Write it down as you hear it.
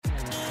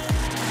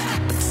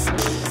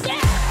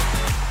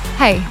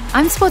Hey,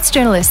 I'm sports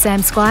journalist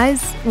Sam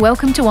Squires.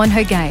 Welcome to On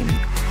Her Game.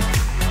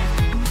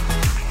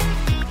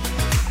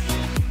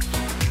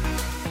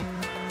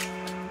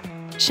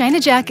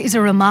 Shayna Jack is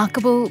a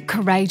remarkable,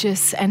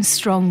 courageous and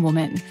strong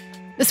woman.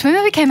 The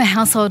swimmer became a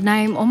household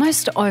name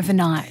almost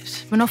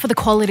overnight, but not for the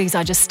qualities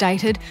I just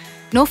stated,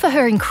 nor for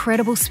her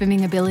incredible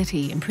swimming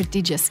ability and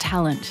prodigious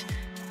talent,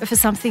 but for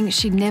something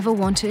she never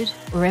wanted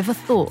or ever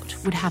thought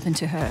would happen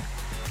to her.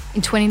 In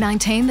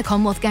 2019, the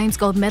Commonwealth Games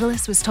gold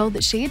medalist was told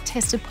that she had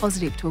tested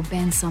positive to a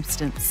banned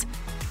substance.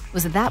 It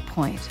was at that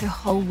point her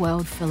whole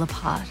world fell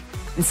apart,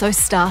 and so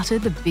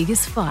started the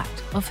biggest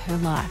fight of her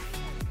life.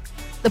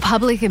 The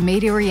public and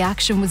media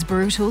reaction was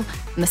brutal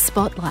and the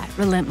spotlight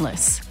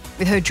relentless.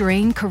 With her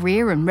dream,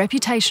 career and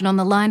reputation on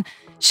the line,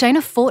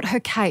 Shayna fought her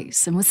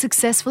case and was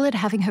successful at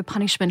having her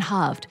punishment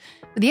halved,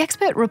 with the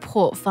expert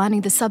report finding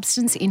the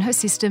substance in her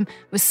system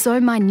was so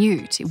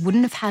minute it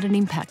wouldn't have had an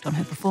impact on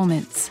her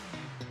performance.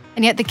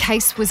 And yet the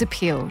case was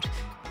appealed,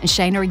 and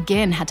Shayna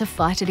again had to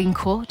fight it in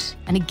court,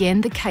 and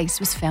again the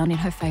case was found in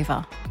her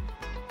favour.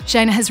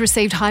 Shayna has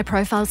received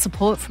high-profile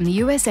support from the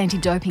US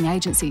Anti-Doping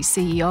Agency's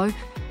CEO,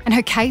 and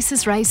her case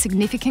has raised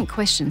significant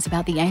questions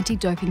about the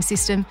anti-doping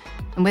system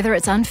and whether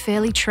it's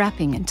unfairly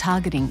trapping and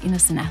targeting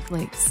innocent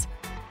athletes.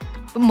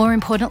 But more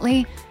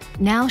importantly,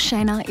 now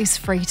Shayna is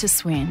free to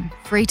swim,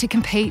 free to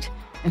compete,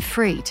 and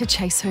free to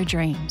chase her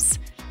dreams.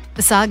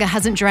 The saga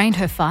hasn't drained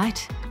her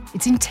fight,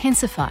 it's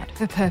intensified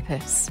her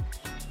purpose.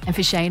 And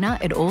for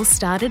Shayna, it all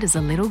started as a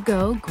little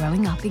girl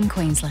growing up in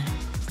Queensland.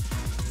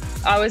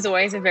 I was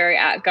always a very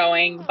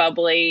outgoing,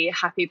 bubbly,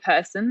 happy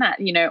person that,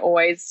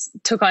 always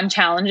took on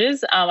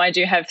challenges. I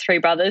do have 3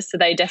 brothers, so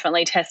they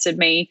definitely tested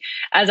me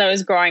as I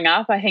was growing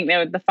up. I think they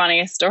were the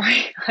funniest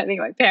story. I think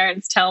my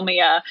parents tell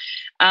me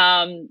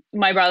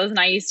my brothers and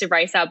I used to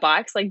race our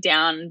bikes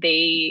down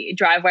the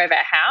driveway of our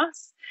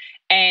house.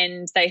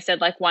 And they said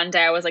one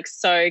day I was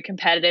so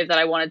competitive that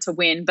I wanted to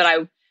win, but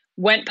I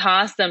went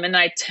past them and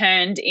I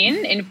turned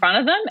in front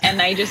of them and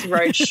they just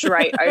rode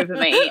straight over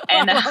me.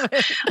 And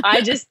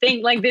I just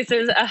think this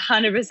is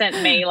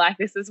 100% me.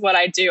 This is what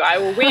I do. I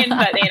will win,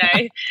 but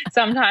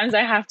sometimes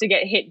I have to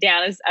get hit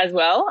down as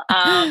well.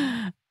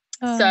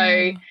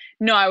 So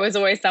no, I was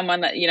always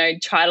someone that,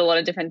 tried a lot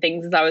of different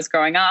things as I was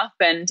growing up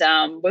and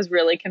was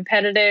really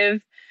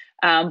competitive.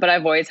 But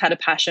I've always had a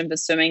passion for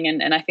swimming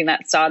and I think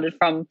that started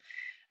from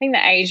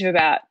the age of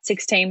about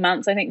 16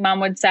 months, I think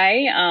Mum would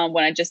say,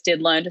 when I just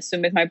did learn to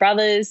swim with my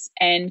brothers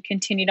and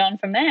continued on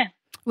from there.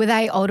 Were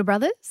they older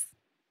brothers?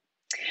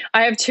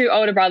 I have 2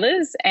 older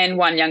brothers and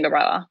 1 younger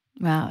brother.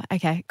 Wow.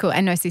 Okay, cool.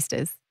 And no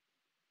sisters?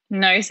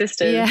 No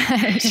sisters. Yeah,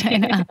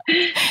 Shayna.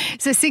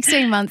 So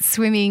 16 months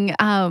swimming,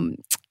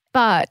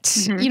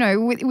 but,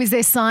 was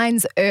there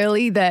signs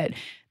early that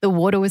the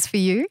water was for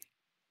you?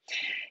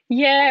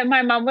 Yeah,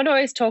 my mum would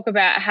always talk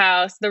about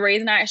how the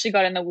reason I actually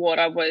got in the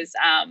water was,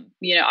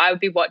 I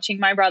would be watching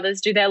my brothers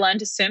do their learn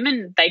to swim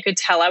and they could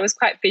tell I was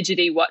quite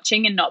fidgety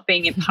watching and not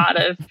being a part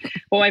of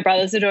what my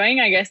brothers are doing.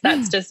 I guess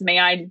that's just me.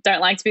 I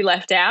don't like to be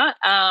left out.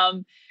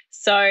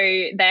 So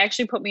they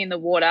actually put me in the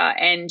water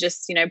and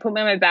just, put me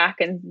on my back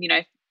and,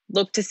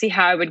 looked to see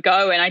how I would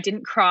go. And I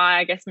didn't cry.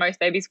 I guess most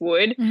babies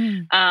would.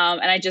 And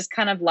I just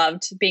kind of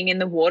loved being in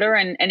the water.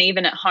 And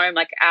even at home,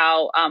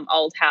 our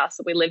old house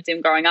that we lived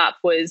in growing up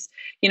was,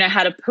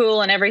 had a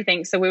pool and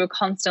everything. So we were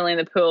constantly in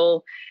the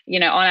pool,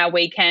 on our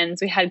weekends.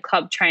 We had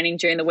club training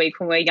during the week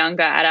when we were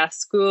younger at our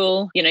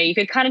school. You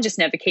could kind of just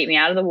never keep me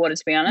out of the water,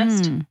 to be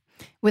honest.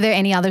 Were there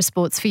any other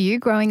sports for you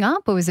growing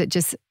up or was it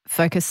just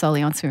focused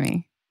solely on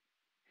swimming?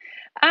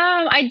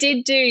 I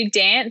did do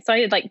dance. So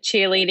I did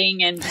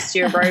cheerleading and just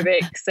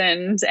aerobics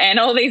and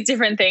all these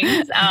different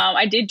things.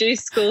 I did do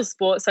school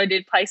sports. So I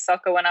did play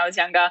soccer when I was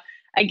younger,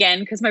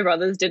 again, because my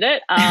brothers did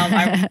it.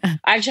 I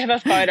actually have a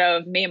photo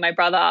of me and my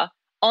brother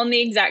on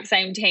the exact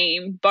same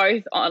team,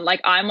 both on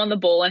I'm on the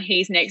ball and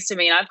he's next to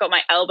me and I've got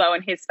my elbow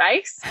in his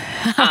face,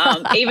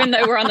 even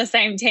though we're on the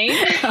same team.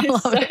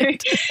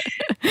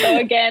 So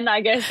again,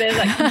 I guess there's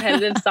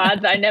competitive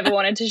side that I never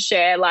wanted to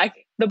share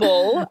the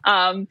ball.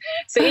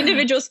 So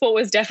individual sport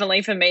was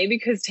definitely for me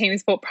because team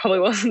sport probably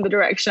wasn't the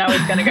direction I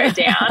was going to go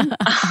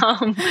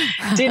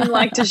down. Didn't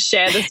like to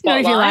share the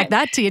spotlight. Not if you like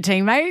that to your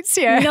teammates,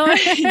 yeah. No,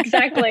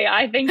 exactly.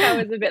 I think I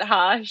was a bit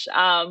harsh.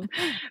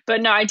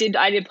 But no, I did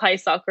play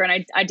soccer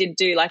and I did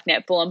do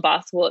netball and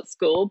basketball at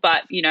school.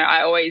 But,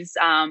 I always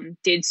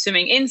did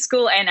swimming in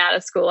school and out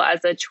of school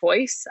as a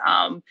choice,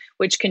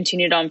 which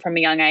continued on from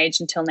a young age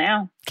until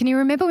now. Can you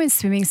remember when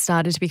swimming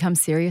started to become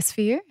serious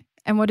for you?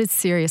 And what does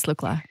serious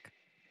look like?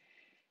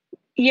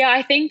 Yeah,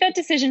 I think that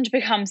decision to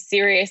become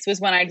serious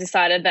was when I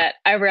decided that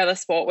every other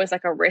sport was a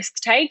risk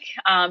take.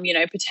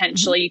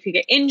 Potentially you could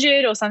get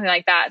injured or something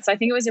like that. So I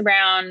think it was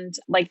around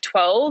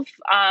 12.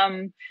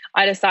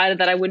 I decided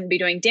that I wouldn't be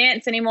doing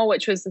dance anymore,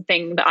 which was the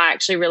thing that I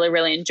actually really,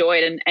 really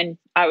enjoyed. And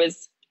I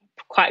was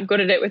quite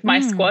good at it with my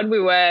squad. We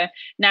were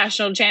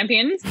national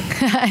champions. So,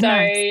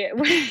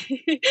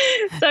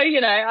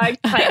 you know, I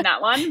claim that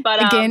one.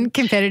 But again,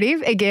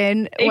 competitive.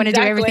 Again, want to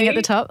do everything at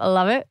the top. I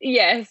love it.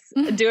 Yes,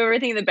 do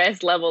everything at the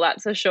best level,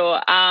 that's for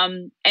sure.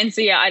 And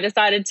so, yeah, I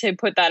decided to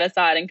put that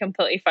aside and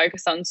completely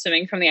focus on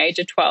swimming from the age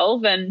of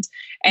 12. And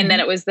then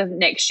it was the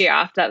next year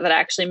after that I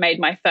actually made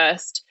my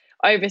first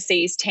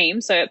overseas team.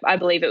 So I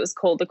believe it was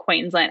called the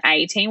Queensland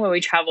A team, where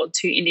we travelled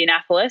to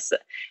Indianapolis.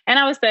 And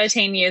I was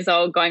 13 years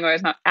old going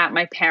over at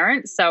my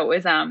parents. So it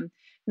was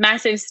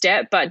massive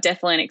step, but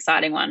definitely an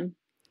exciting one.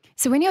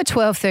 So when you're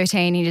 12,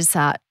 13, you just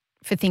start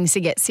for things to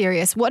get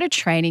serious. What do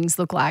trainings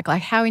look like?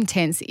 Like how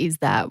intense is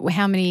that?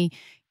 How many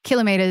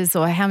kilometres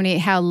or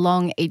how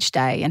long each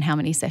day and how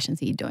many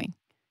sessions are you doing?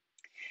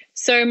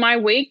 So my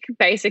week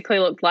basically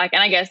looked like,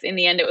 and I guess in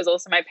the end it was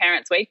also my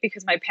parents' week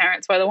because my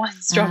parents were the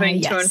ones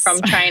dropping to and from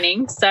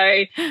training.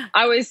 So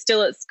I was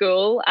still at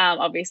school,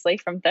 obviously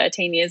from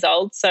 13 years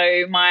old.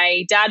 So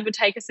my dad would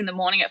take us in the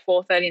morning at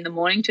 4:30 in the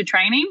morning to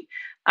training.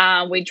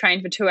 We'd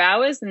train for 2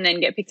 hours and then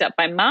get picked up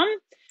by mum.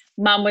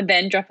 Mum would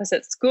then drop us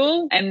at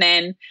school, and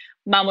then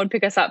mum would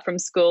pick us up from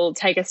school,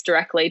 take us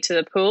directly to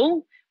the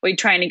pool. We'd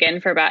train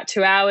again for about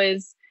 2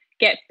 hours,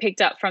 get picked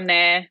up from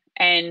there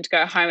and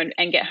go home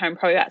and get home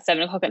probably about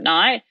 7 o'clock at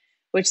night,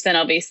 which then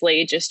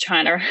obviously just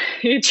trying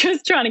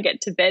to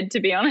get to bed, to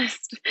be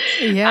honest.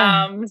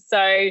 Yeah.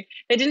 So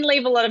they didn't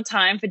leave a lot of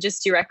time for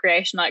just your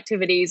recreational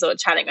activities or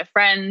chatting with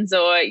friends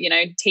or, you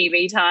know,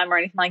 TV time or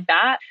anything like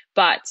that.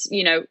 But,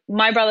 you know,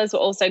 my brothers were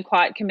also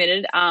quite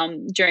committed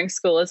during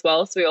school as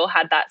well. So we all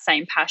had that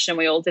same passion.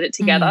 We all did it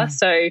together.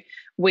 So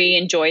we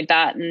enjoyed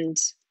that and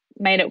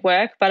made it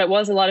work. But it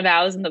was a lot of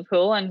hours in the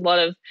pool and a lot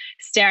of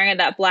staring at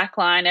that black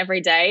line every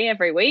day,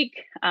 every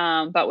week.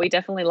 But we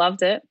definitely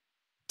loved it.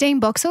 Dean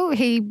Boxall,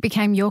 he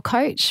became your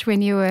coach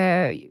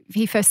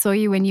he first saw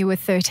you when you were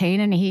 13,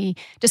 and he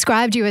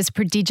described you as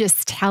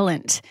prodigious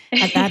talent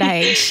at that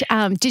age.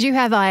 Did you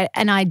have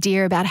an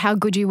idea about how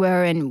good you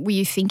were, and were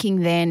you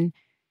thinking then,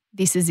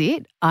 this is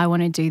it, I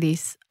want to do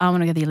this, I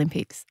want to go to the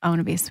Olympics, I want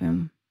to be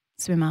a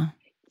swimmer?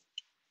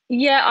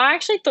 Yeah, I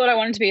actually thought I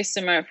wanted to be a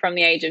swimmer from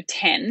the age of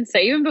 10. So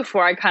even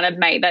before I kind of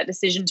made that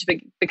decision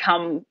to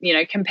become, you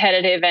know,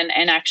 competitive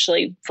and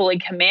actually fully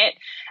commit,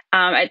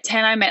 at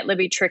 10 I met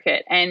Libby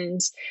Trickett.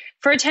 And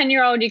for a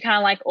 10-year-old, you're kind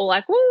of like all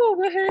like, woo,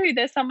 woohoo,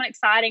 there's someone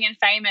exciting and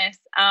famous.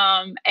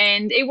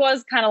 And it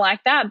was kind of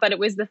like that, but it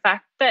was the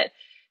fact that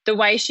the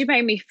way she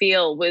made me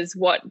feel was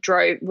what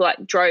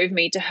drove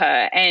me to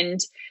her. And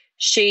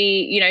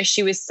she, you know,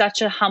 she was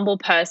such a humble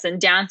person,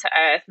 down to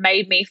earth,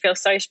 made me feel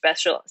so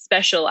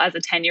special as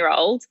a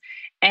 10-year-old.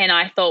 And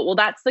I thought, well,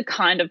 that's the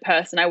kind of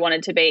person I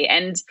wanted to be.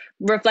 And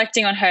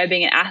reflecting on her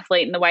being an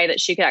athlete and the way that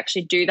she could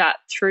actually do that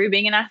through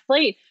being an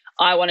athlete,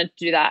 I wanted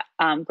to do that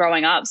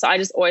growing up. So I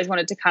just always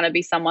wanted to kind of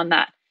be someone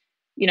that,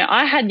 you know,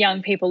 I had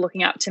young people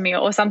looking up to me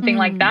or something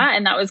like that.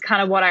 And that was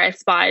kind of what I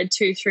aspired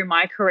to through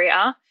my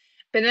career.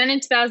 But then in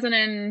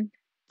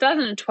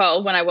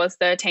 2012, when I was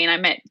 13, I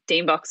met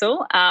Dean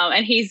Boxall,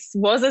 and he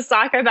was a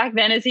psycho back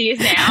then as he is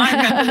now. I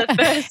remember the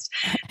first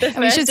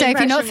we should say, if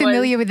you're not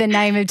familiar with the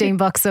name of Dean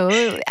Boxall,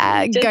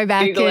 go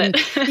back Google and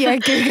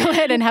Google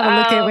it and have a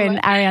look at when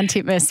Ariarne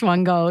Titmus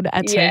won gold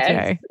at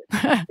Tokyo.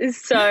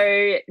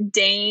 So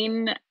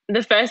Dean,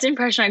 the first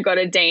impression I got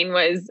of Dean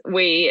was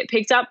we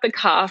picked up the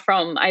car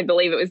from, I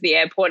believe it was the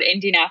airport,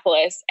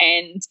 Indianapolis,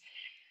 and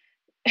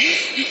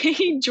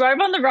he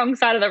drove on the wrong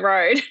side of the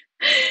road.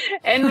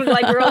 And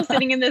like we're all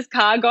sitting in this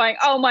car going,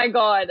 oh my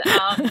God,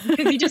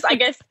 because I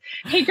guess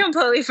he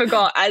completely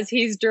forgot as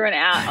he's driven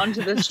out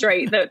onto the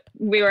street that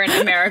we were in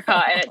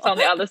America and it's on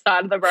the other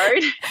side of the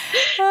road.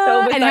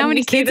 So and how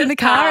many kids in the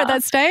car at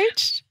that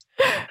stage?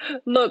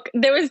 Look,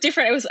 there was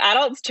different. It was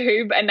adults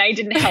too, and they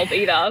didn't help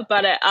either.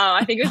 But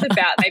I think it was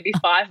about maybe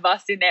 5 of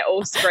us in there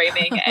all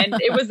screaming, and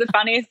it was the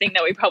funniest thing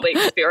that we probably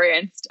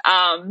experienced.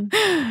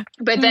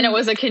 But then it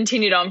was a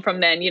continued on from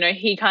then. You know,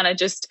 he kind of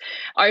just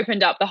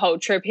opened up the whole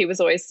trip. He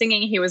was always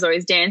singing, he was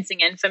always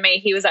dancing, and for me,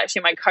 he was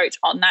actually my coach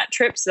on that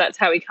trip. So that's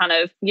how we kind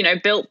of, you know,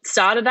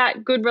 started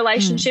that good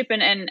relationship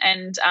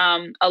and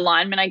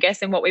alignment, I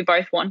guess, in what we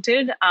both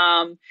wanted.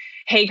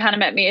 He kind of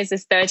met me as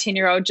this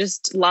 13-year-old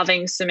just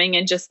loving swimming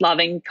and just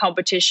loving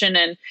competition,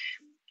 and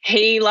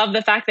he loved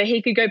the fact that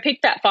he could go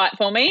pick that fight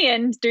for me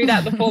and do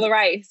that before the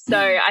race. So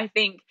I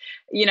think,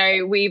 you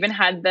know, we even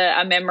had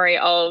a memory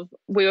of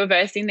we were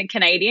versing the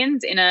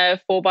Canadians in a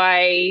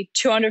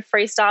 4x200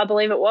 freestyle, I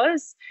believe it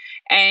was.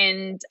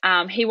 And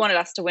he wanted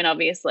us to win,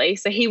 obviously.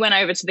 So he went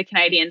over to the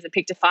Canadians and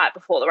picked a fight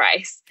before the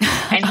race.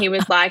 And he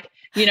was like,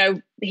 you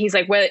know, he's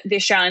like, well, the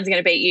Australians are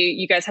going to beat you.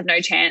 You guys have no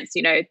chance.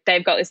 You know,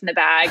 they've got this in the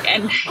bag.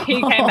 And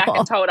he came back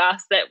and told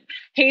us that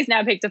he's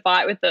now picked a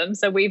fight with them.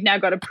 So we've now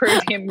got to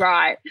prove him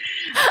right.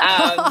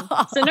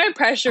 So no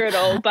pressure at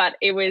all, but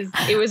it was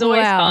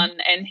always fun.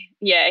 And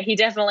yeah, he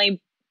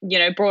definitely, you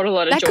know, brought a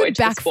lot of joy to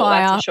the sport,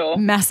 that's for sure.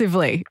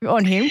 Massively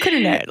on him,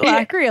 couldn't it?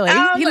 Like really,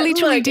 he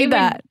literally did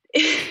that.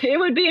 it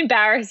would be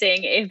embarrassing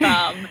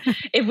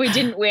if we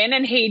didn't win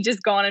and he'd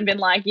just gone and been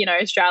like,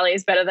 Australia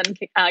is better than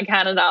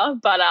Canada.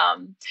 But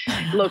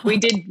look, we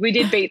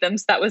did beat them,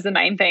 so that was the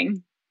main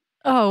thing.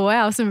 Oh,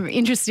 wow. Some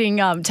interesting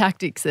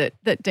tactics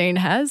that Dean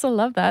has. I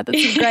love that.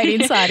 That's a great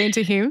insight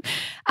into him.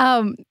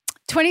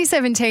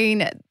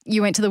 2017,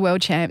 you went to the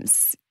World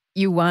Champs.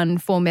 You won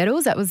 4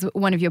 medals. That was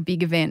one of your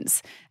big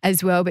events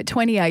as well. But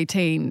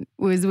 2018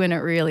 was when it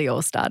really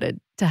all started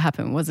to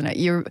happen, wasn't it?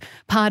 You're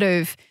part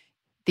of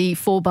the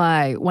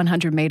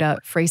 4x100 metre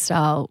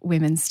freestyle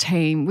women's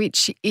team,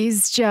 which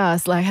is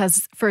just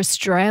has, for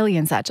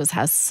Australians, that just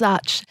has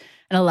such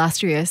an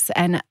illustrious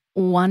and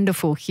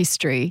wonderful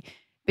history.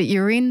 But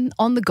you're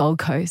on the Gold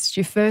Coast,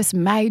 your first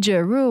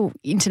major, real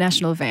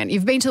international event.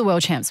 You've been to the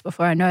World Champs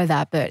before, I know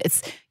that, but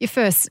it's your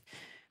first,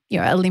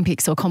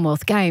 Olympics or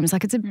Commonwealth Games.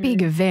 It's a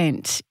big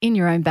event in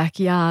your own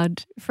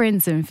backyard,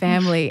 friends and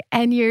family,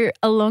 and you're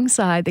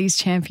alongside these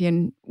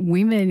champion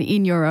women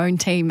in your own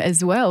team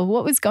as well.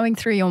 What was going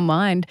through your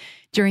mind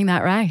during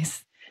that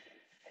race?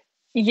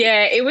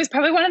 Yeah, it was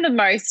probably one of the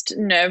most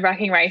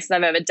nerve-wracking races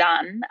I've ever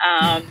done.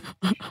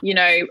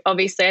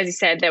 Obviously, as you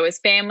said, there was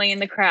family in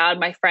the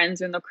crowd, my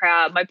friends were in the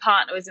crowd, my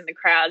partner was in the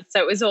crowd. So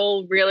it was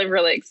all really,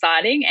 really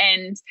exciting.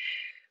 And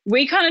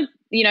we kind of,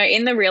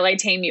 in the relay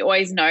team, you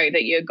always know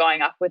that you're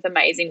going up with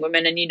amazing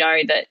women and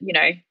that,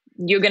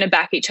 you're going to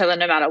back each other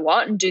no matter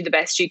what and do the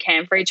best you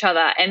can for each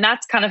other. And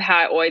that's kind of how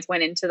I always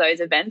went into those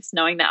events,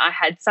 knowing that I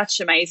had such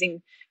an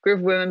amazing group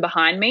of women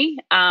behind me.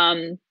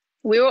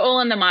 We were all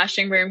in the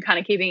marshalling room kind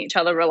of keeping each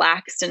other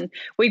relaxed, and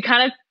we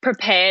kind of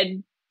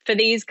prepared for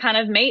these kind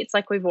of meets.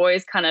 We've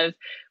always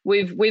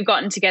we've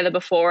gotten together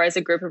before as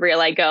a group of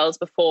relay girls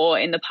before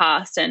in the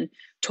past and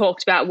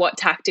talked about what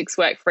tactics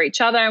work for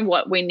each other and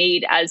what we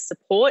need as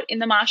support in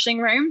the marshalling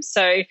room.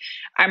 So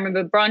I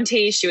remember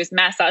Bronte, she was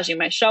massaging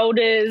my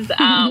shoulders.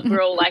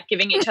 We're all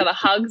giving each other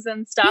hugs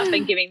and stuff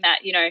and giving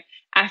that,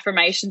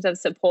 affirmations of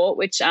support,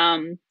 which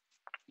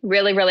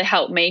really, really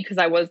helped me because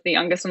I was the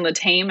youngest on the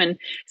team and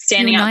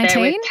standing out there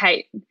with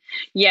Kate.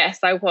 Yes,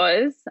 I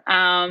was.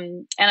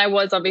 And I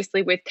was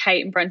obviously with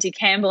Kate and Bronte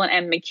Campbell and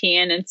Em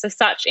McKeon. And so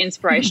such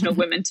inspirational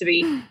women to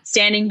be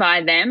standing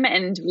by them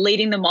and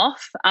leading them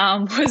off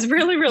was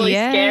really, really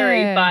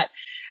scary. But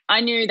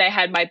I knew they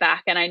had my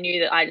back and I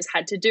knew that I just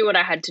had to do what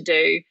I had to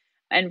do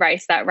and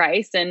race that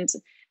race. And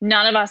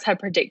none of us had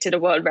predicted a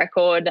world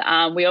record.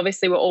 We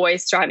obviously were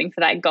always striving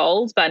for that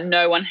gold, but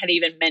no one had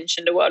even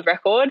mentioned a world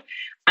record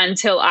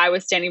until I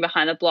was standing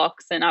behind the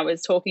blocks and I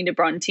was talking to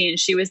Bronte and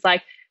she was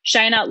like,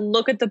 Shayna,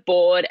 look at the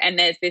board and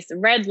there's this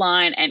red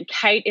line and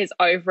Kate is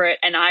over it.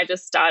 And I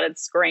just started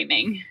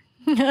screaming.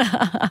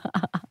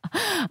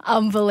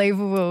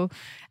 Unbelievable.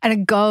 And a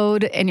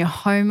gold in your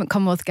home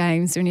Commonwealth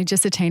Games when you're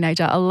just a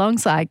teenager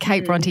alongside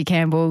Kate Bronte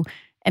Campbell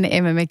and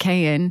Emma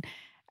McKeon.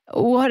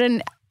 What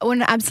an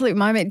absolute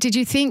moment. Did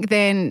you think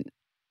then,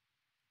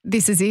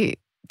 this is it?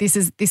 This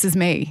is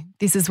me.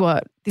 This is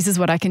what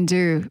I can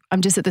do.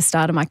 I'm just at the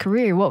start of my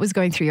career. What was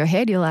going through your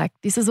head? You're like,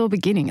 this is all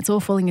beginning. It's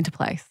all falling into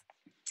place.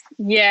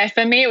 Yeah,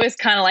 for me, it was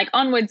kind of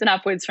onwards and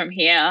upwards from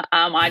here.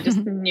 I just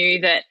knew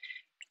that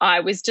I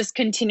was just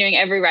continuing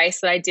every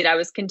race that I did. I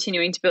was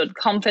continuing to build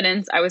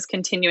confidence. I was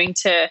continuing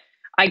to,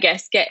 I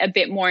guess, get a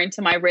bit more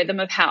into my rhythm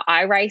of how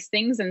I race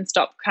things and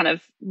stop kind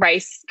of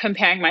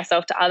comparing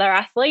myself to other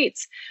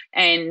athletes.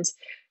 And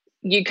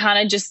you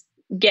kind of just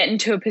get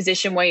into a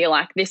position where you're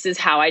like, this is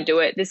how I do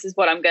it. This is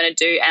what I'm going to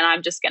do. And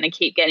I'm just going to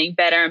keep getting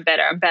better and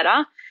better and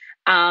better.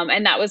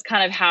 And that was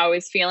kind of how I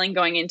was feeling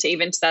going into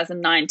even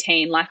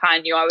 2019. I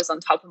knew I was on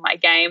top of my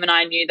game and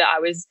I knew that I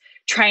was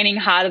training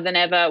harder than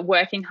ever,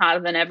 working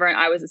harder than ever, and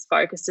I was as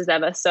focused as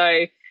ever. So,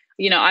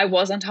 I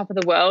was on top of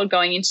the world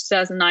going into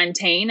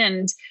 2019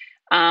 and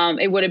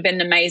it would have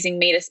been an amazing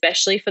meet,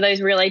 especially for those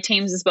relay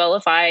teams as well,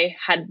 if I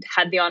had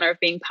the honour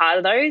of being part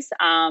of those.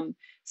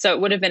 So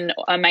it would have been an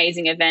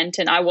amazing event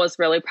and I was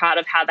really proud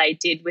of how they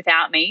did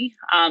without me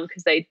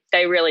because they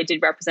really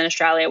did represent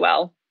Australia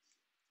well.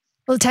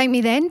 Well, take me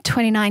then,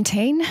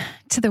 2019,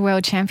 to the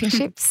World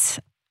Championships.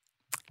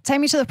 Take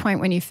me to the point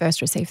when you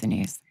first received the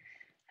news.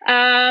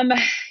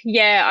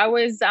 I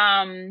was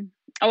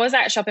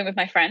out shopping with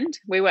my friend.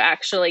 We were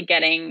actually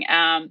getting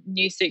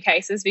new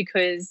suitcases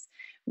because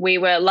we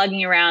were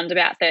lugging around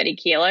about 30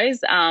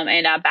 kilos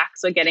and our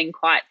backs were getting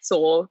quite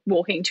sore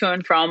walking to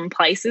and from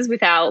places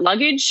with our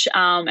luggage.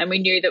 And we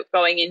knew that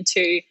going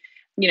into,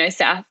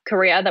 South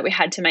Korea that we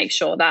had to make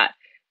sure that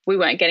we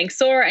weren't getting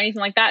sore or anything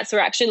like that. So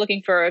we're actually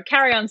looking for a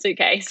carry-on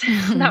suitcase.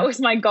 That was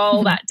my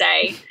goal that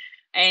day.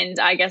 And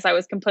I guess I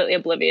was completely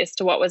oblivious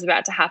to what was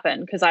about to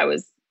happen because I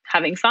was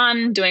having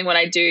fun, doing what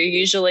I do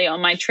usually on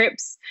my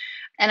trips.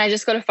 And I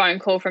just got a phone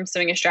call from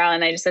Swimming Australia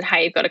and they just said,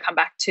 hey, you've got to come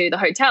back to the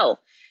hotel.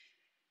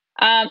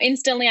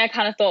 Instantly, I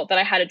kind of thought that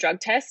I had a drug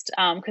test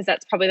because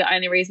that's probably the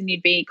only reason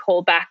you'd be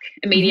called back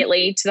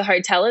immediately to the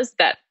hotel is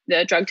that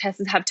the drug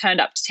testers have turned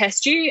up to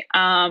test you.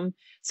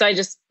 So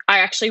I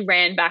actually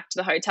ran back to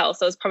the hotel.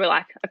 So it was probably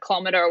a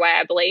kilometre away,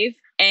 I believe.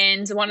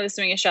 And one of the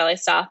Swimming Australia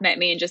staff met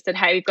me and just said,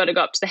 hey, we've got to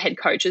go up to the head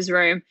coach's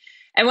room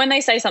And when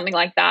they say something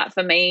like that,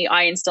 for me,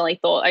 I instantly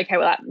thought, okay,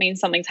 well, that means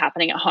something's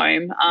happening at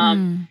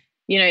home.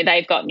 You know,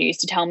 they've got news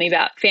to tell me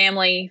about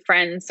family,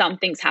 friends,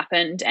 something's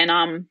happened.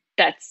 And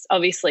that's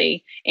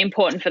obviously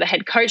important for the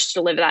head coach to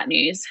deliver that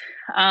news.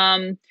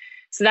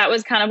 So that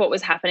was kind of what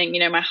was happening.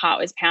 You know, my heart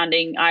was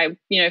pounding. I,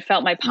 you know,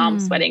 felt my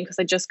palms sweating because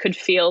I just could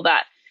feel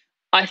that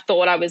I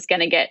thought I was going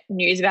to get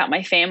news about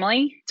my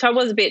family. So I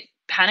was a bit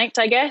panicked,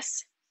 I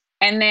guess.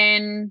 And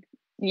then,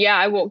 yeah,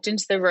 I walked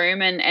into the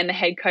room and the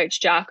head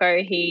coach,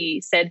 Jarko,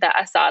 he said that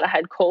Asada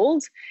had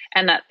called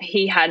and that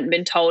he hadn't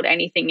been told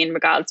anything in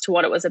regards to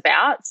what it was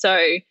about. So,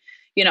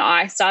 you know,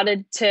 I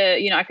started to,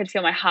 you know, I could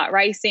feel my heart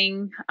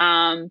racing.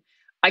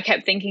 I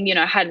kept thinking, you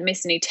know, I hadn't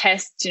missed any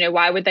tests. You know,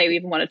 why would they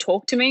even want to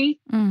talk to me?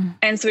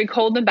 And so we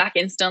called them back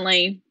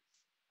instantly.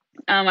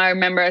 I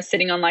remember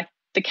sitting on like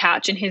the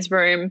couch in his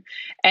room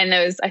and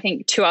there was, I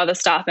think, 2 other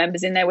staff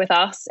members in there with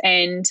us.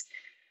 And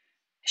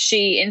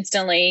she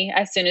instantly,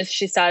 as soon as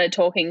she started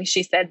talking,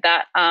 she said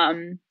that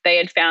they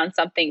had found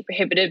something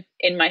prohibitive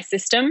in my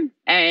system.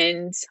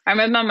 And I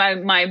remember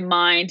my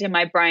mind and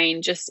my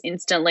brain just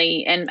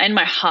instantly and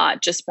my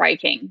heart just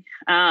breaking.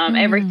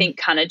 Everything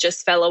kind of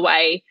just fell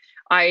away.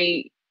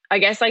 I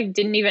guess I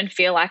didn't even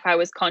feel like I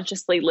was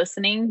consciously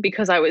listening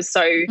because I was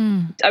so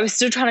I was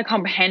still trying to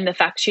comprehend the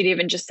fact she'd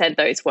even just said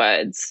those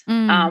words.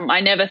 I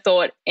never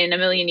thought in a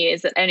million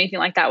years that anything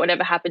like that would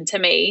ever happen to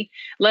me,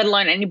 let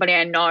alone anybody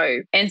I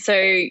know. And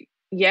so,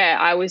 yeah,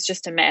 I was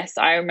just a mess.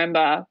 I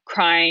remember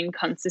crying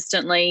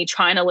consistently,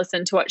 trying to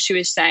listen to what she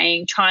was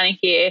saying, trying to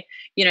hear,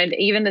 you know,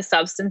 even the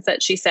substance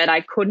that she said.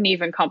 I couldn't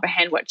even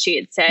comprehend what she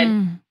had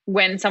said.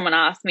 When someone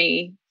asked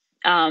me,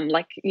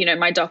 like, you know,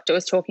 my doctor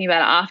was talking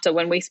about it after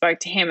when we spoke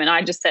to him, and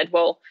I just said,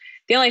 well,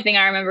 the only thing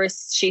I remember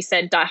is she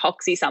said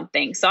dihoxy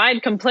something. So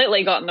I'd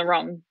completely gotten the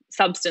wrong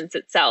substance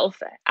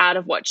itself out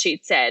of what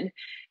she'd said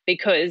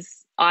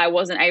because I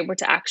wasn't able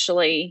to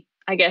actually,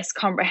 I guess,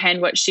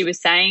 comprehend what she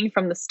was saying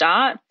from the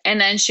start.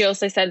 And then she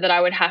also said that I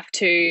would have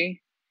to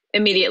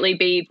immediately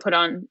be put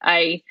on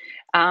a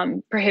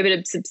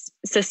prohibited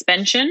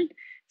suspension.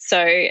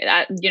 So,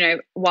 you know,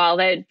 while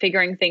they're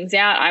figuring things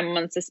out, I'm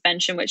on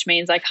suspension, which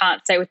means I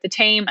can't stay with the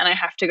team and I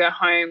have to go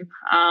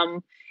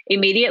home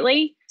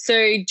immediately.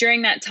 So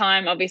during that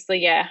time, obviously,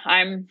 yeah,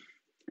 I'm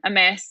a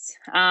mess.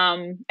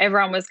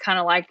 Everyone was kind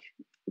of like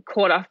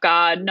caught off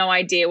guard, no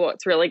idea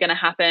what's really going to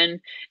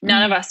happen.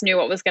 None of us knew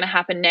what was going to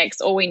happen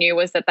next. All we knew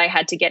was that they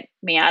had to get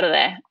me out of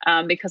there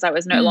because I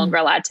was no longer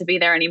allowed to be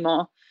there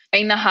anymore. I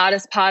think the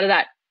hardest part of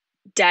that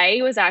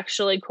day was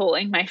actually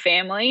calling my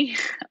family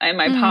and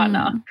my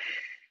partner.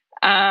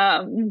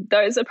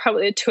 Those are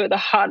probably the 2 of the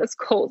hardest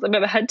calls I've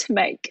ever had to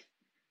make.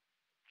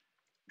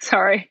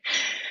 Sorry.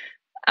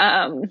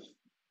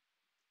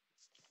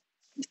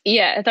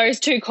 Yeah, those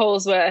 2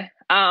 calls were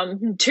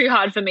too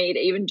hard for me to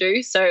even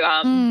do. So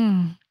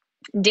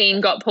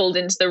Dean got pulled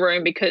into the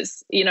room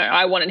because, you know,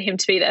 I wanted him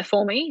to be there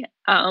for me.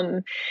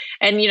 And,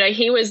 you know,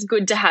 he was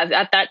good to have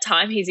at that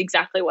time. He's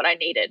exactly what I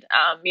needed.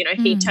 You know,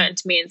 he turned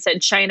to me and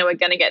said, Shayna, we're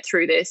going to get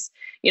through this.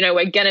 You know,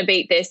 we're going to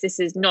beat this. This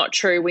is not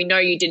true. We know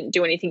you didn't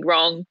do anything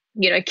wrong.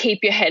 You know,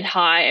 keep your head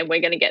high and we're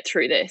going to get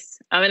through this.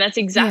 And that's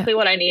exactly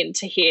what I needed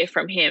to hear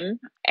from him.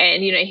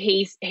 And, you know,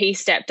 he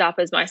stepped up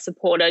as my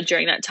supporter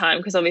during that time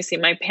because obviously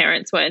my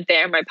parents weren't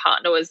there. My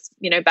partner was,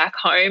 you know, back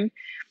home.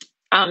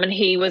 And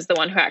he was the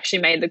one who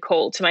actually made the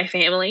call to my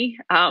family.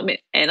 And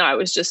I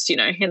was just, you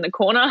know, in the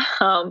corner,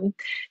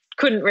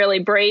 couldn't really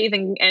breathe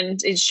and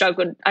I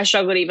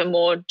struggled even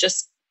more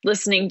just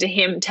listening to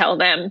him tell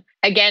them.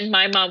 Again,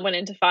 my mum went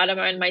into fighter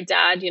mode and my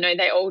dad, you know,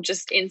 they all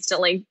just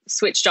instantly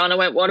switched on and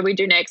went, what do we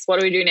do next? What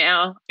do we do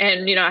now?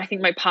 And, you know, I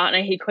think my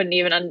partner, he couldn't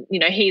even, you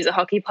know, he's a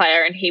hockey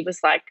player and he was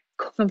like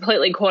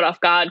completely caught off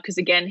guard because,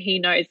 again, he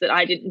knows that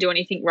I didn't do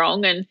anything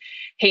wrong and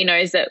he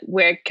knows that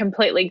we're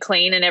completely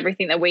clean in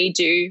everything that we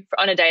do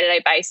on a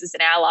day-to-day basis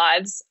in our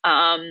lives.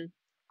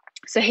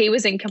 So he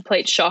was in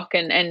complete shock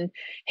and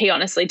he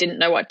honestly didn't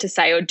know what to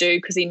say or do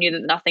because he knew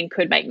that nothing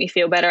could make me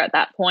feel better at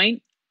that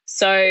point.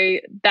 So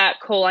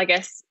that call, I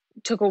guess,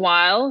 took a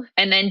while.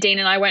 And then Dean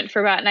and I went for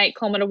about an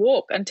 8-kilometre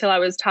walk until I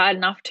was tired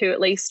enough to at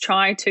least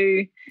try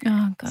to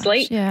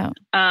sleep. Yeah.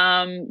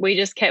 We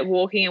just kept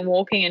walking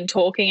and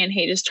talking and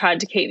he just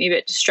tried to keep me a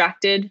bit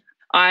distracted.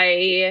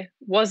 I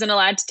wasn't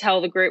allowed to tell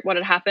the group what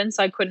had happened,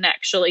 so I couldn't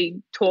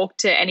actually talk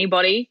to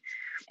anybody.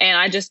 And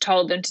I just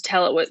told them to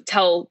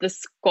tell the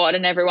squad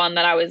and everyone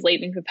that I was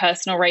leaving for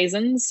personal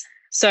reasons.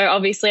 So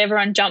obviously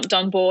everyone jumped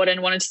on board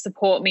and wanted to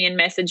support me and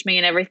message me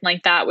and everything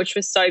like that, which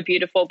was so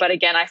beautiful. But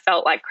again, I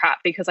felt like crap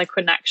because I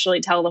couldn't actually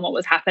tell them what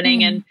was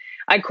happening and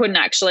I couldn't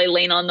actually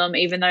lean on them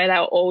even though they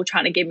were all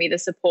trying to give me the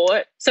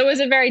support. So it was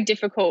a very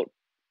difficult,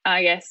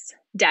 I guess,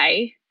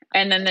 day.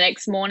 And then the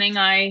next morning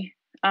I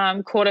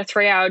caught a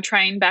 3-hour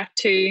train back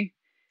to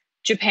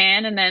Tokyo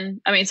and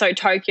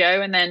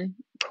then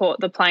caught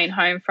the plane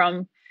home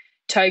from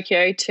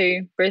Tokyo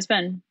to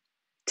Brisbane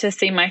to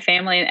see my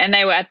family, and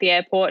they were at the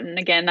airport. And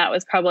again, that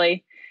was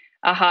probably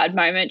a hard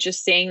moment.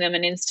 Just seeing them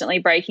and instantly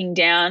breaking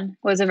down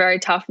was a very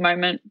tough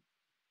moment.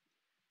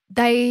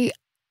 They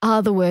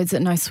are the words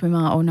that no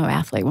swimmer or no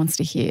athlete wants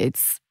to hear.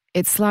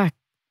 It's like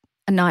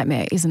a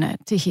nightmare, isn't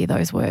it, to hear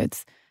those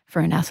words for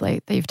an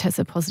athlete that you've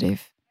tested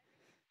positive?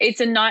 It's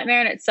a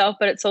nightmare in itself,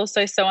 but it's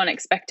also so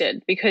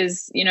unexpected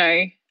because,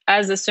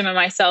 as a swimmer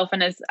myself,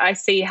 and as I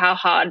see how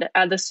hard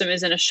other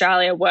swimmers in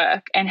Australia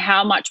work and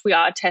how much we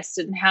are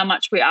tested and how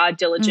much we are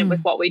diligent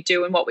with what we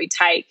do and what we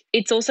take,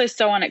 it's also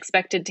so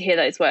unexpected to hear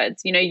those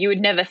words. You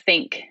would never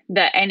think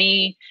that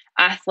any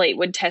athlete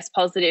would test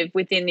positive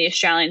within the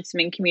Australian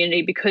swimming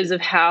community because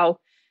of how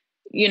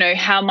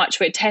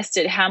much we're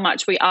tested, how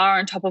much we are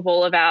on top of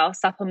all of our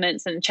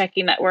supplements and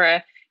checking that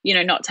we're,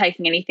 not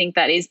taking anything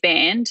that is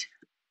banned.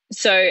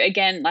 So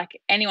again,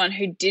 like anyone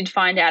who did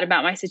find out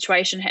about my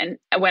situation and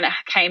when it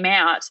came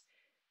out,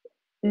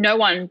 no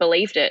one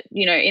believed it,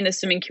 in the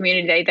swimming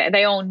community.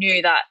 They all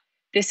knew that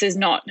this is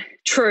not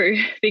true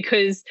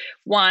because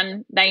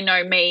one, they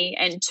know me,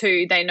 and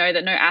two, they know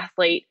that no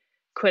athlete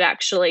could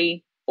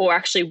actually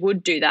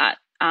would do that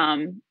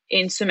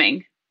in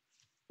swimming.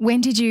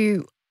 When did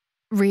you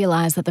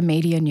realise that the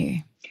media knew?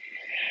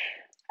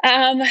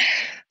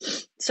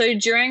 So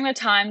during the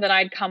time that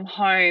I'd come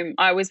home,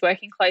 I was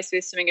working closely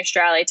with Swimming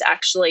Australia to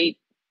actually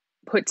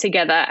put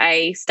together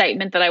a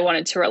statement that I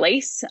wanted to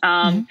release.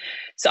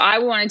 So I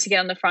wanted to get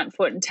on the front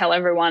foot and tell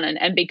everyone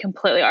and be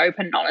completely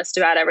open and honest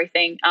about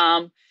everything.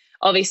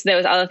 Obviously, there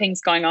was other things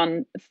going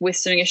on with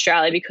Swimming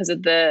Australia because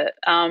of the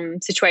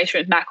situation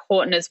with Mac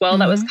Horton as well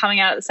that was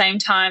coming out at the same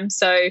time.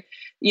 So,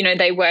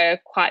 they were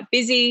quite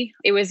busy.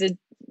 It was a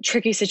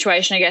tricky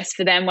situation, I guess,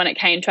 for them when it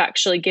came to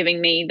actually giving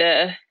me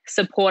the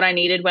support I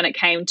needed when it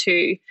came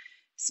to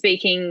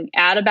speaking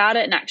out about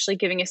it and actually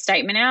giving a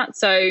statement out.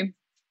 So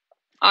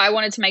I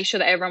wanted to make sure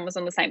that everyone was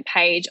on the same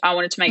page. I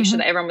wanted to make sure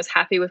that everyone was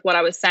happy with what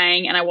I was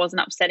saying and I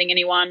wasn't upsetting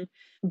anyone.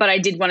 But I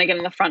did want to get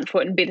on the front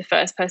foot and be the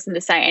first person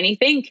to say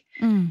anything.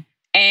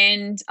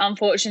 And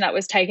unfortunately, that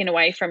was taken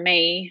away from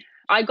me.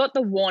 I got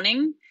the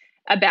warning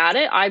about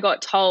it. I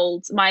got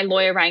told, my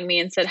lawyer rang me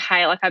and said,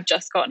 hey, I've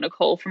just gotten a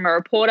call from a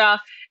reporter.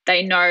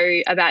 They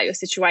know about your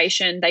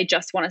situation. They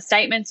just want a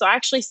statement. So I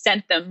actually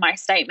sent them my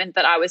statement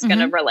that I was going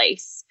to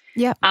release.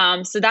 Yeah.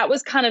 So that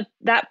was kind of,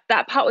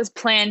 that part was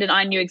planned and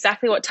I knew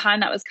exactly what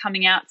time that was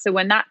coming out. So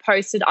when that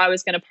posted, I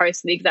was going to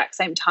post at the exact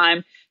same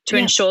time to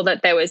ensure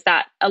that there was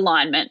that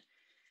alignment.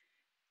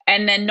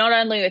 And then not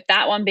only with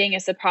that one being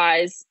a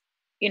surprise,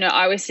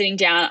 I was sitting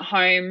down at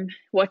home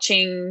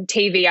watching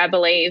TV, I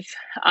believe,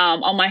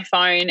 on my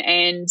phone,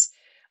 and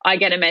I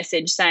get a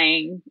message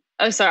saying,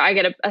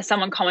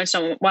 someone commented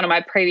on one of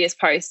my previous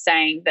posts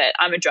saying that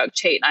I'm a drug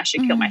cheat and I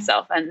should kill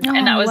myself. And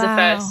that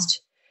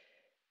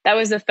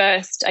was the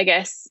first, I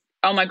guess,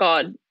 oh my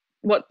God,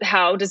 why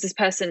is this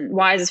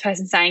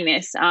person saying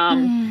this?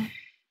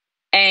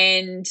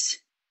 And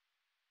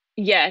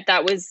yeah,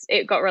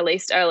 it got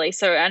released early.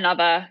 So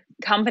another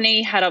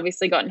company had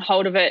obviously gotten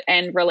hold of it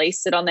and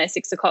released it on their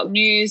 6:00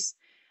 news,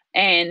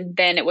 and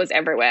then it was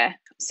everywhere.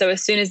 So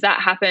as soon as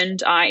that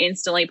happened, I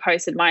instantly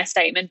posted my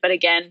statement. But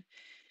again,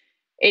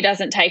 it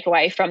doesn't take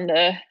away from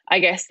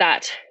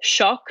that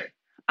shock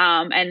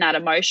and that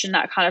emotion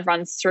that kind of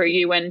runs through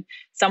you when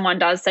someone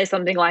does say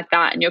something like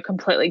that and you're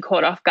completely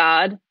caught off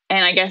guard.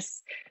 And I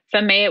guess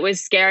for me, it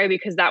was scary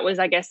because that was,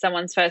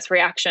 someone's first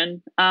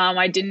reaction.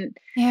 I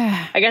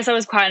guess I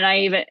was quite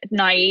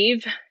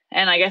naive,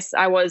 and I guess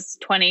I was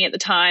 20 at the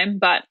time,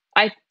 but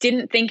I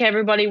didn't think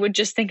everybody would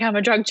just think I'm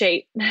a drug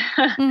cheat.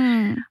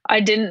 I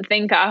didn't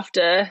think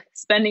after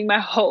spending my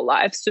whole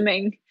life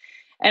swimming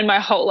and my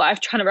whole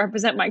life trying to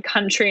represent my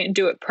country and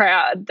do it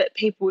proud that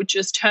people would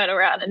just turn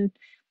around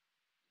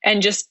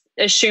and just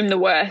assume the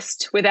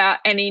worst without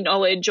any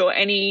knowledge or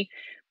any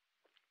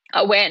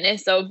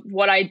awareness of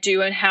what I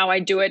do and how I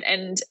do it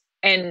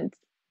and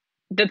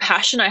the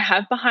passion I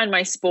have behind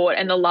my sport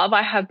and the love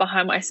I have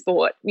behind my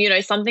sport.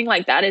 Something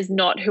like that is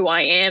not who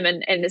I am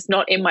and it's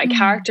not in my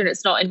character and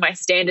it's not in my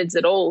standards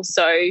at all.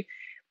 So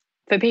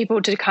for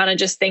people to kind of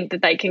just think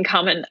that they can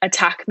come and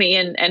attack me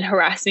and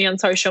harass me on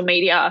social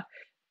media,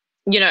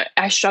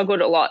 I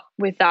struggled a lot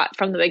with that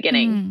from the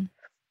beginning.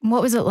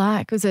 What was it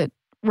like? Was it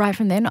right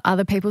from then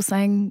other people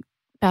saying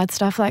bad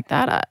stuff like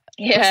that?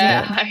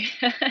 Yeah.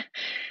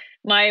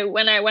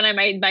 When I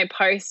made my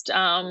post,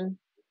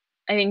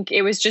 I think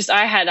it was just,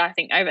 I had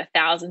over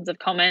thousands of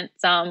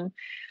comments. I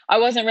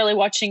wasn't really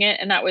watching it,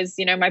 and that was,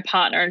 my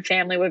partner and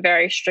family were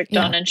very strict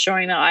on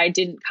ensuring that I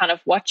didn't kind of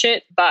watch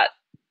it, but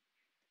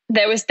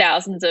there was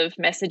thousands of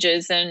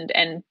messages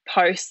and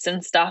posts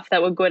and stuff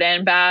that were good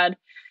and bad.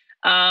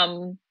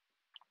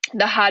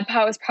 The hard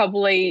part was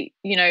probably,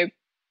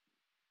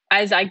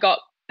 as I got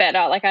better,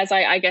 as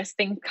I guess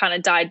things kind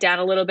of died down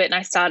a little bit and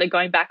I started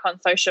going back on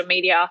social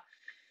media,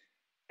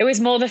 it was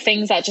more the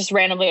things that just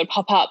randomly would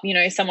pop up,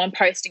 someone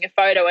posting a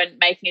photo and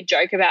making a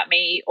joke about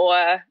me,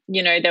 or,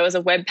 there was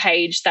a web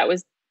page that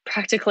was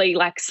practically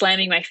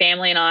slamming my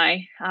family and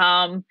I.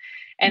 And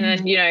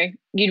then,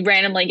 you'd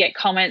randomly get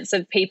comments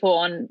of people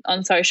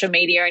on social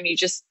media and it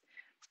just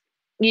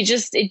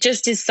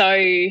is so,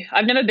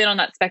 I've never been on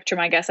that spectrum,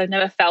 I guess. I've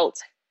never felt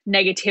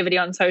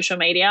negativity on social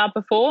media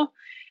before.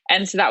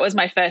 And so that was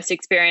my first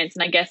experience.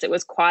 And I guess it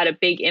was quite a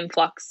big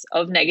influx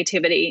of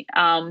negativity.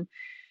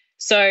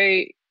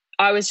 So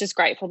I was just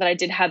grateful that I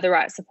did have the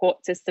right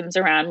support systems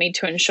around me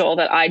to ensure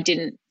that I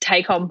didn't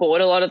take on board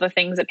a lot of the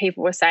things that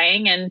people were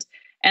saying. And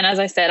as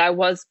I said, I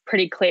was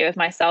pretty clear with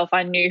myself.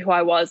 I knew who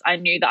I was. I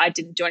knew that I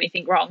didn't do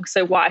anything wrong.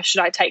 So why should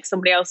I take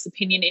somebody else's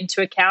opinion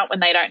into account when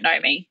they don't know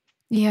me?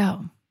 Yeah.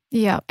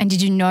 Yeah. And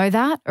did you know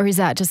that? Or is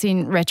that just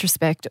in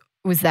retrospect?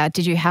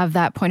 Did you have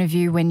that point of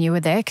view when you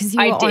were there? Because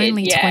you were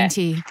only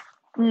 20.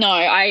 No,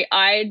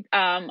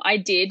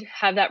 I did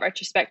have that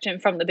retrospection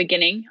from the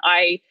beginning.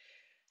 I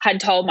had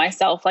told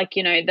myself, like,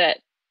 you know, that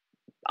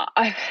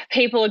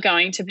people are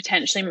going to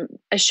potentially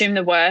assume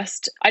the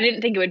worst. I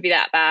didn't think it would be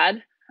that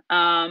bad.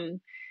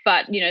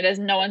 But, you know,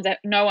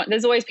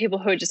 there's always people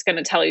who are just going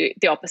to tell you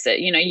the opposite.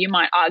 You know, you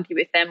might argue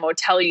with them or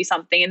tell you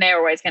something, and they're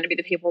always going to be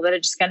the people that are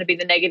just going to be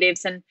the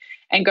negatives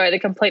and go the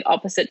complete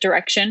opposite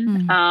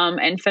direction.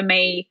 And for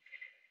me,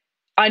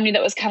 I knew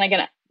that was kind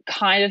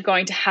of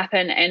going to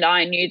happen. And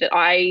I knew that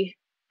I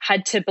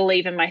had to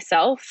believe in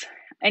myself.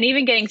 And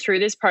even getting through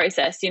this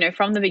process, you know,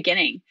 from the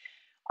beginning,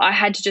 I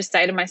had to just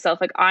say to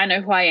myself, like, I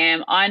know who I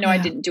am. I know I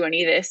didn't do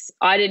any of this.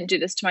 I didn't do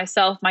this to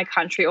myself, my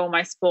country, or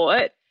my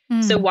sport.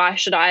 So why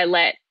should I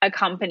let a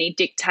company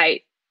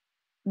dictate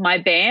my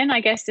ban, I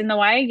guess, in the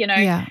way, you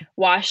know?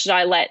 Why should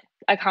I let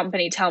a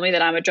company tell me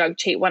that I'm a drug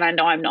cheat when I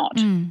know I'm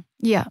not?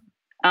 Yeah.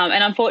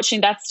 And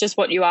unfortunately, that's just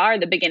what you are at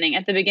the beginning.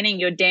 At the beginning,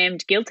 you're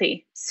damned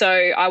guilty. So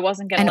I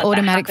wasn't going to let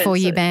automatic that happen.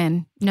 4-year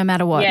ban, no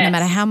matter what, no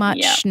matter how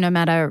much, no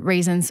matter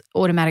reasons,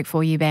 automatic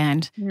 4-year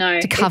ban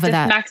to cover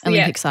that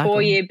Olympic cycle.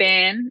 4-year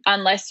ban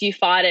unless you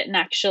fight it and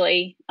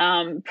actually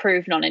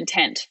prove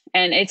non-intent.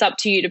 And it's up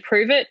to you to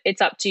prove it.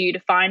 It's up to you to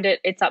find it.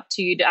 It's up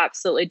to you to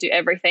absolutely do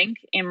everything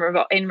in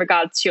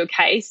regards to your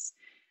case.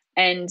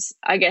 And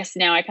I guess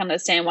now I can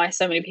understand why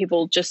so many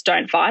people just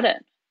don't fight it.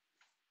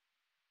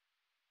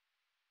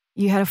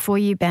 You had a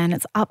 4-year ban.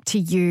 It's up to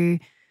you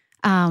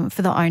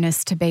for the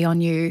onus to be on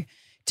you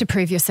to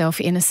prove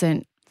yourself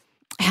innocent.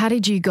 How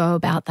did you go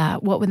about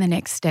that? What were the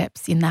next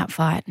steps in that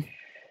fight?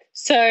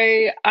 So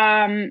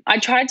I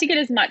tried to get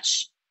as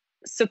much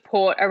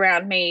support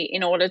around me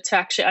in order to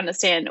actually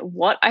understand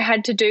what I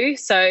had to do.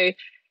 So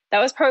that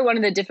was probably one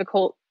of the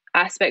difficult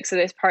aspects of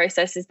this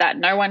process, is that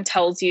no one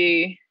tells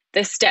you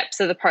the steps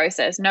of the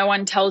process. No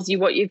one tells you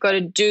what you've got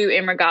to do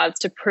in regards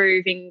to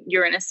proving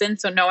your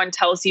innocence, or no one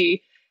tells you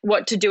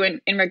what to do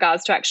in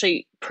regards to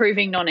actually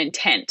proving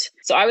non-intent.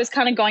 So I was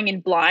kind of going in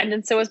blind,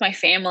 and so was my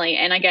family.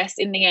 And I guess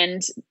in the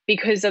end,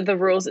 because of the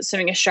rules that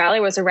Swimming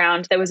Australia was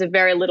around, there was a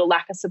very little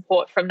lack of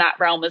support from that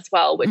realm as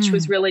well, which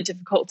was really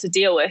difficult to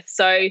deal with.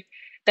 So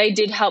they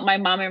did help my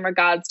mum in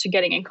regards to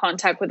getting in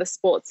contact with a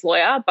sports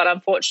lawyer. But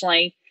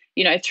unfortunately,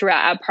 you know,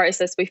 throughout our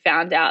process, we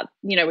found that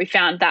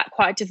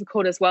quite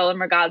difficult as well in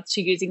regards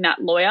to using that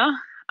lawyer.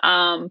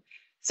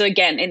 So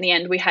again, in the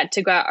end, we had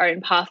to go our own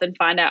path and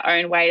find our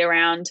own way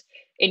around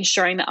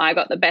ensuring that I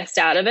got the best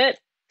out of it.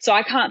 So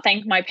I can't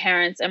thank my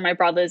parents and my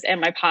brothers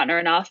and my partner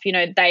enough. You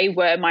know, they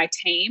were my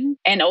team,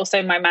 and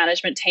also my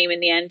management team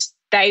in the end.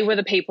 They were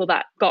the people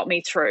that got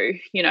me through,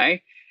 you know.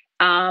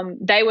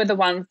 They were the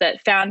ones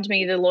that found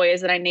me the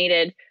lawyers that I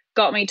needed,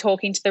 got me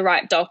talking to the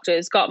right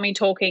doctors, got me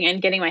talking and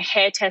getting my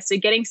hair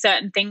tested, getting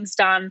certain things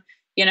done.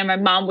 You know, my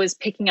mum was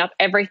picking up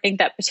everything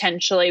that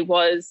potentially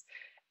was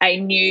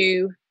a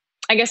new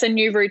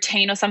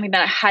routine or something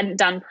that I hadn't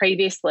done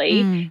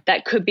previously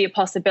that could be a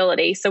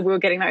possibility. So we were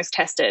getting those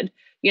tested,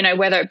 you know,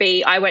 whether it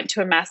be I went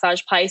to a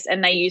massage place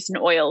and they used an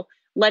oil.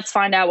 Let's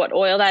find out what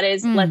oil that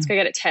is. Let's go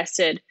get it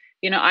tested.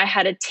 You know, I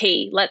had a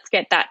tea. Let's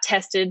get that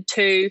tested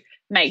to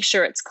make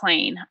sure it's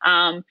clean.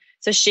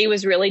 So she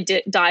was really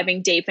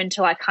diving deep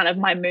into like kind of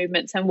my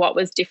movements and what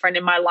was different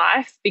in my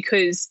life,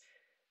 because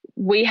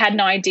we had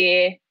no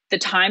idea the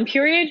time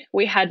period.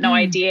 We had no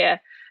idea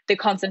the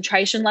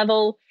concentration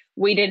level.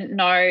 We didn't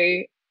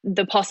know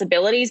the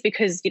possibilities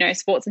because, you know,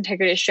 Sports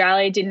Integrity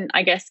Australia didn't,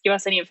 I guess, give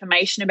us any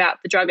information about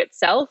the drug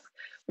itself.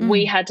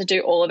 We had to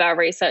do all of our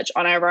research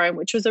on our own,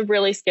 which was a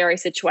really scary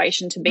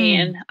situation to be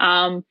in,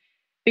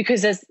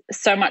 because there's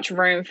so much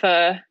room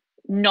for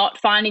not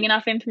finding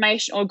enough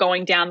information or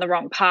going down the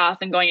wrong path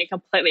and going a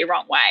completely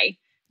wrong way.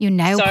 Your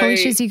nail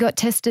polishes, you got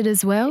tested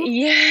as well?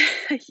 Yeah.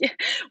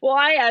 Well,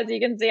 as you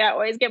can see, I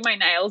always get my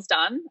nails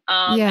done.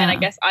 And I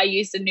guess I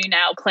used a new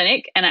nail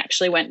clinic and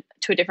actually went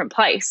to a different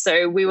place.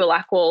 So we were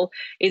like, well,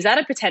 is that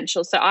a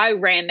potential? So I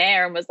ran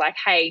there and was like,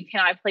 hey,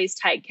 can I please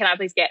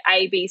get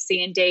A, B,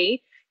 C, and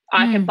D?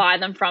 I can buy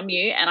them from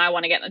you and I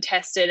want to get them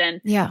tested. And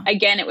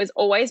again, it was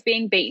always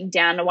being beaten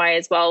down away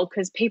as well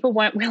because people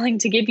weren't willing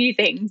to give you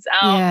things.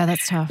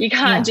 That's tough. You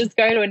can't just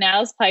go to a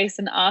nails place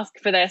and ask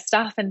for their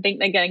stuff and think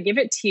they're going to give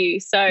it to you.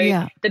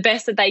 So the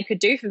best that they could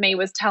do for me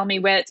was tell me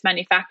where it's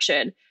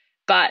manufactured.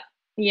 But,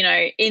 you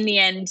know, in the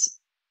end,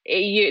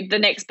 the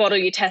next bottle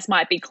you test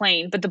might be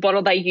clean, but the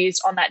bottle they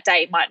used on that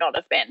day might not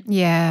have been.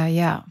 Yeah.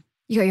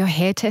 You got your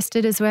hair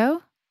tested as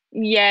well?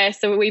 Yeah,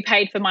 so we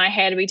paid for my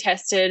hair to be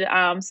tested.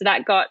 So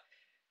that got,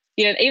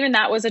 you know, even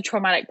that was a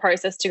traumatic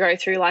process to go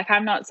through. Like,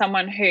 I'm not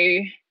someone who,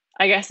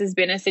 I guess, has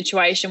been in a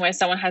situation where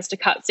someone has to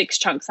cut 6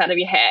 chunks out of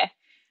your hair.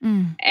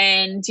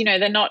 And, you know,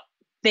 they're not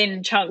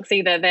thin chunks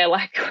either. They're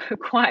like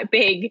quite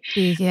big.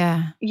 Big,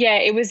 yeah. Yeah,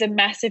 it was a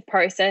massive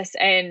process,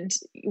 and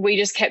we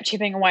just kept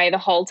chipping away the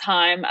whole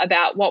time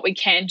about what we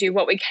can do,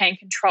 what we can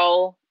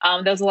control.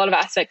 There was a lot of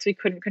aspects we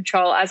couldn't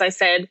control. As I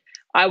said,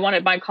 I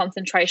wanted my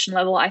concentration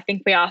level. I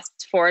think we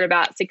asked for it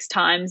about 6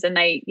 times, and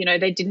they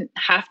didn't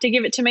have to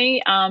give it to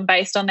me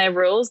based on their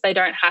rules. They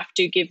don't have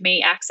to give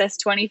me access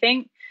to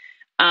anything.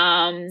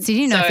 So you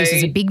didn't know if this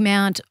was a big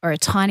mount or a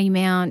tiny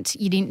mount.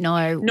 You didn't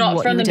know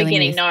not from the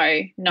beginning.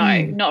 No,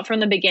 Mm. not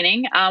from the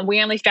beginning.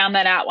 We only found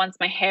that out once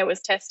my hair was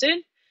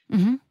tested,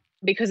 Mm-hmm.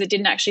 because it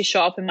didn't actually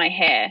show up in my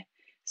hair.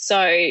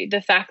 So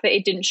the fact that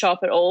it didn't show up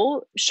at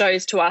all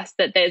shows to us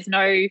that there's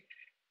no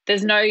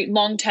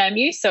long-term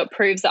use. So it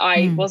proves that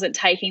I wasn't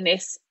taking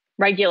this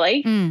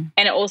regularly, and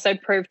it also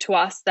proved to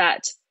us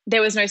that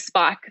there was no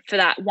spike for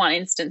that one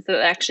instance that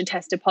it actually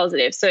tested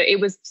positive. So it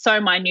was so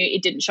minute,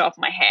 it didn't show up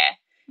in my hair.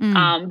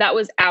 That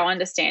was our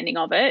understanding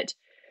of it.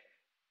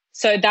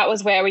 So that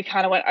was where we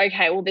kind of went,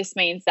 okay, well, this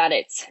means that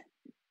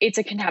it's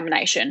a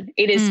contamination.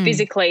 It is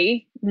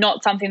physically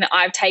not something that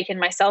I've taken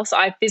myself. So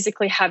I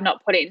physically have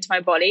not put it into my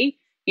body.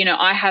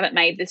 I haven't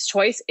made this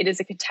choice. It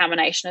is a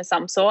contamination of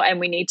some sort, and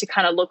we need to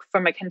kind of look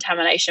from a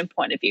contamination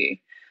point of view.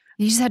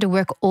 You just had to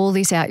work all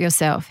this out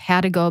yourself,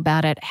 how to go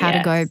about it, how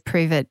to go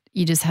prove it.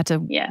 You just had to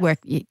work.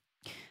 It's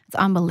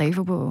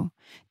unbelievable.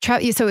 So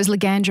it was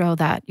Ligandrol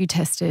that you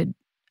tested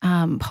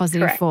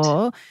positive Correct.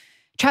 for.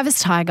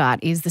 Travis Tygart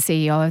is the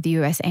CEO of the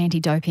US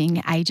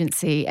Anti-Doping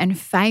Agency and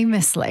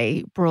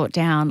famously brought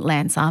down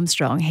Lance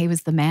Armstrong. He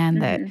was the man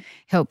that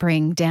helped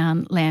bring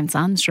down Lance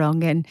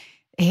Armstrong, and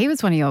he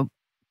was one of your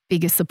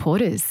biggest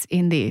supporters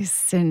in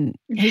this. And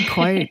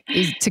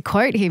to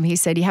quote him, he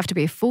said, "You have to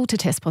be a fool to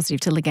test positive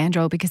to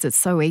Ligandrol because it's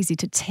so easy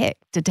to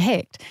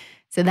detect."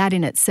 So that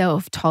in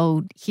itself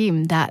told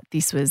him that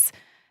this was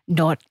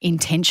not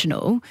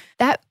intentional.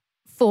 That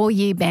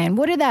 4-year ban,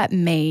 what did that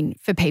mean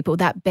for people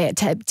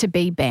to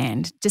be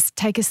banned? Just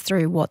take us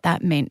through what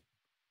that meant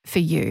for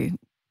you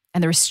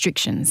and the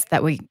restrictions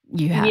that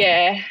you had.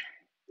 Yeah.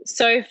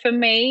 So for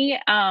me,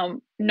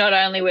 not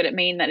only would it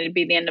mean that it'd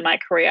be the end of my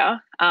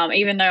career,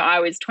 even though I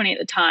was 20 at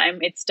the time,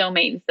 it still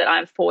means that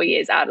I'm 4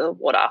 years out of the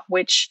water,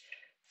 which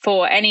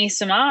for any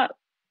swimmer,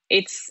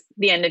 it's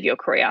the end of your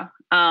career.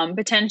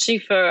 Potentially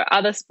for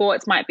other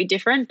sports might be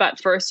different, but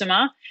for a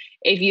swimmer,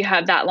 if you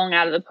have that long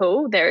out of the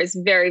pool, there is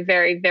very,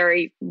 very,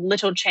 very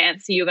little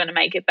chance that you're going to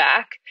make it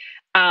back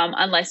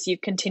unless you've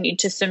continued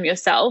to swim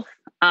yourself.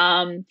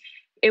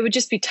 It would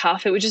just be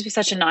tough. It would just be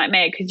such a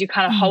nightmare because you're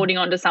kind of holding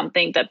on to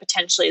something that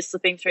potentially is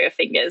slipping through your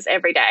fingers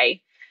every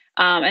day.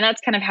 And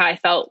that's kind of how I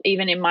felt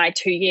even in my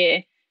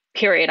 2-year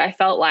period. I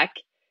felt like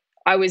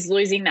I was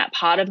losing that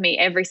part of me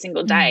every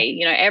single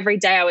day. Every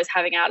day I was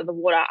having out of the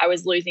water, I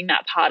was losing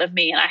that part of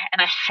me, and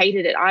I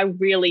hated it. I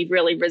really,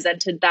 really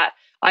resented that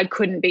I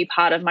couldn't be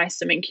part of my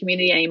swimming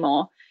community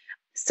anymore.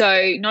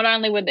 So not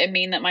only would it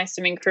mean that my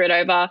swimming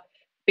career would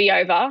be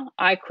over,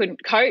 I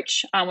couldn't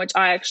coach, which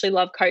I actually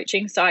love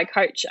coaching. So I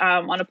coach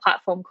on a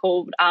platform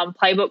called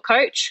Playbook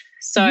Coach.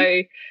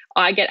 So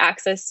I get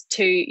access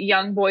to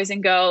young boys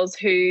and girls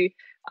who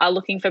are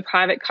looking for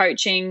private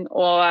coaching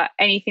or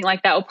anything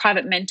like that, or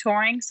private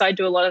mentoring. So I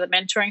do a lot of the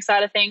mentoring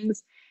side of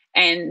things.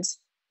 And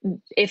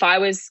if I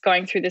was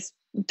going through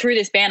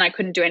this ban, I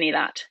couldn't do any of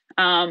that.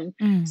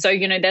 So,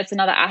 that's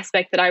another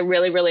aspect that I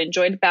really, really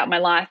enjoyed about my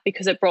life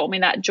because it brought me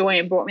that joy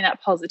and brought me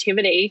that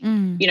positivity,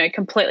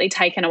 completely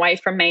taken away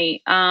from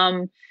me.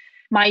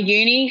 My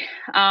uni,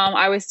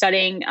 I was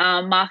studying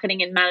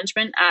marketing and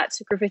management at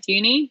Griffith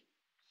Uni.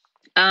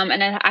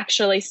 And I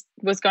actually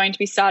was going to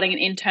be starting an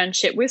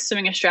internship with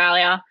Swimming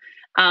Australia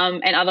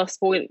and other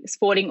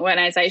sporting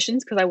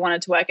organisations because I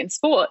wanted to work in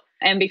sport.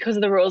 And because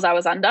of the rules I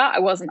was under, I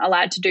wasn't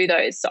allowed to do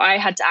those. So I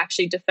had to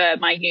actually defer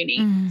my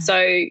uni.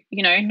 So,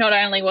 not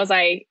only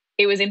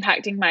it was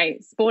impacting my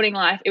sporting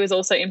life, it was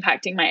also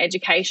impacting my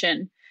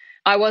education.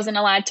 I wasn't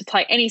allowed to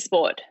play any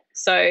sport.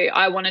 So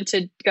I wanted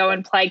to go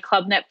and play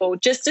club netball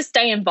just to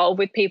stay involved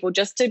with people,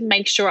 just to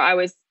make sure I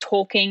was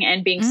talking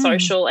and being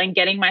social and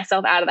getting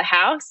myself out of the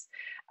house.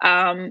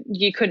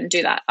 You couldn't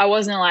do that. I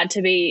wasn't allowed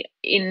to be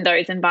in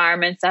those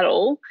environments at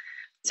all.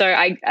 So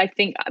I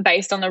think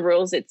based on the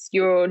rules,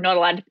 you're not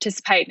allowed to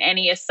participate in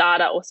any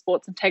ASADA or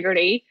sports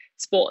integrity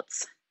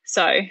sports.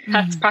 So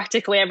that's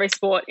practically every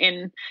sport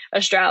in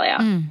Australia.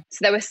 So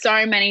there were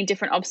so many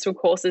different obstacle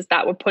courses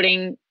that were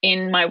putting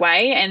in my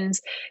way, and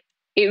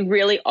it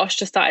really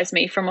ostracized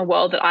me from a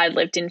world that I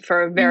lived in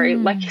for a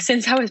very,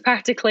 since I was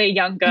practically a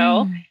young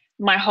girl,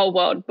 my whole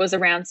world was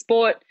around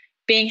sport,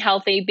 being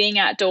healthy, being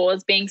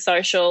outdoors, being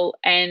social.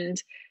 And,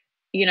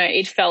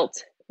 it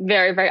felt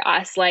very, very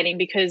isolating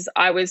because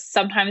I was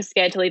sometimes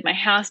scared to leave my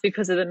house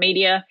because of the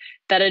media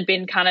that had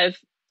been kind of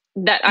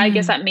I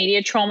guess that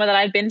media trauma that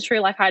I'd been through.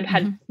 Like I'd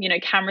had,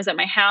 cameras at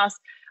my house.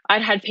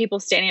 I'd had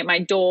people standing at my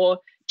door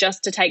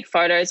just to take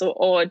photos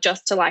or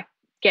just to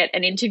get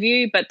an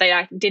interview, but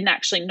they didn't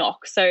actually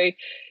knock. So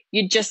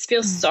you just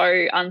feel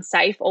so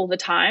unsafe all the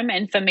time.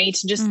 And for me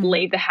to just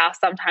leave the house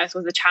sometimes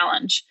was a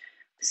challenge.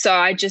 So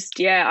I just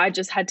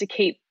had to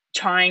keep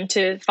trying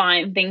to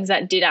find things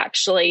that did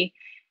actually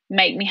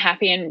make me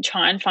happy and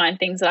try and find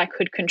things that I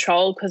could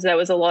control, because there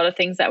was a lot of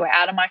things that were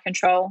out of my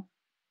control.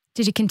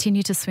 Did you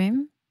continue to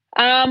swim?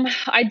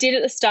 I did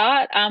at the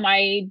start.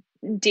 I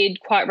did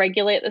quite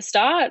regularly at the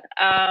start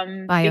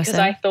By because yourself?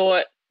 I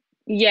thought,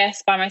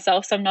 yes, by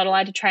myself. So I'm not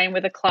allowed to train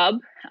with a club.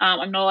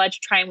 I'm not allowed to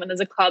train when there's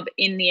a club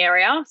in the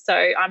area. So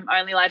I'm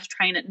only allowed to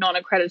train at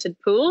non-accredited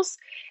pools,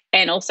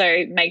 and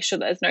also make sure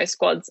that there's no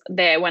squads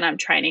there when I'm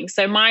training.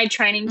 So my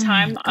training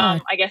time,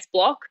 I guess,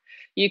 block,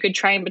 you could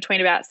train between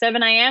about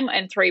 7 a.m.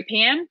 and 3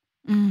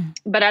 p.m.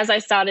 But as I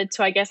started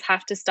to, I guess,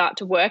 have to start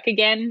to work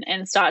again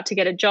and start to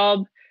get a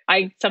job,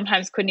 I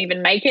sometimes couldn't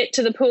even make it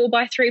to the pool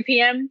by 3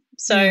 p.m.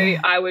 So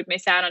I would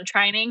miss out on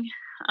training.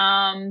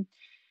 And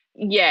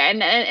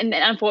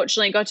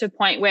unfortunately got to a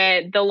point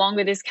where the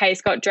longer this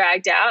case got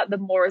dragged out, the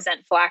more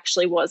resentful I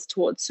actually was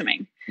towards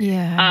swimming.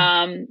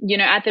 Yeah.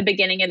 At the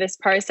beginning of this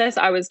process,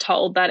 I was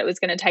told that it was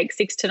going to take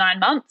 6 to 9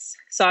 months.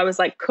 So I was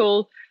like,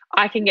 cool,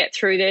 I can get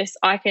through this.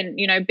 I can,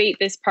 beat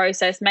this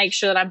process, make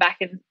sure that I'm back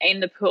in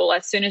the pool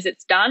as soon as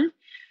it's done.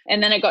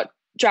 And then it got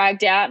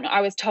dragged out, and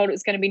I was told it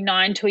was going to be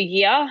 9 to a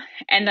year.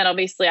 And then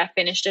obviously I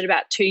finished at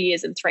about 2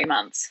 years and 3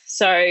 months.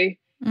 So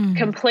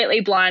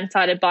completely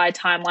blindsided by a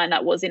timeline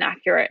that was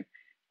inaccurate.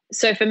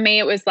 So for me,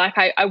 it was like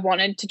I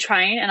wanted to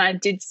train, and I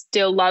did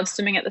still love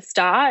swimming at the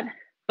start,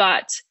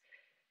 but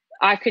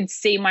I could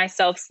see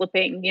myself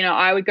slipping.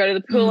 I would go to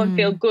the pool and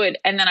feel good,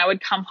 and then I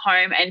would come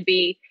home and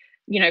be,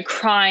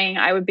 crying.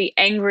 I would be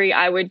angry.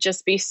 I would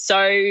just be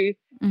so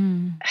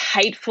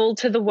hateful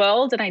to the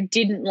world, and I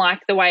didn't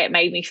like the way it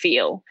made me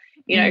feel.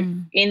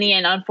 In the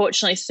end,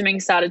 unfortunately, swimming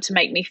started to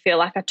make me feel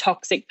like a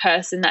toxic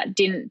person that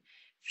didn't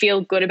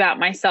feel good about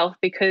myself,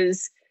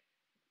 because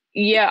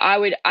I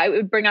would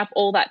bring up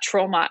all that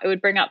trauma. It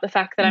would bring up the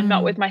fact that I'm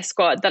not with my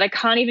squad, that I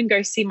can't even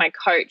go see my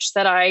coach,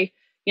 that I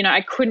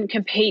couldn't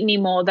compete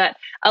anymore, that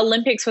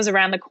Olympics was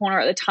around the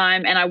corner at the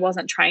time and I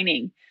wasn't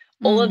training.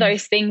 All of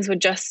those things were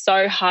just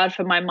so hard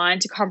for my mind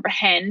to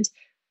comprehend,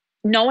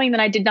 knowing that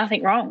I did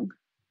nothing wrong.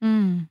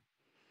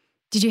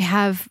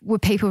 Were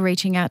people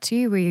reaching out to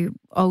you? Were you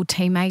old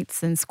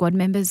teammates and squad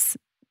members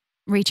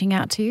reaching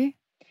out to you?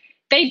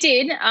 They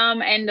did,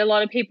 and a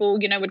lot of people,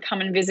 would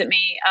come and visit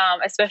me,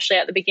 especially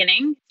at the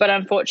beginning. But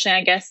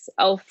unfortunately, I guess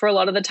for a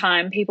lot of the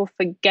time, people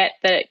forget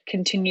that it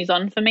continues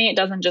on for me. It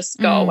doesn't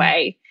just go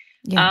away.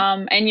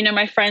 Yeah. And,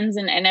 my friends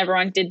and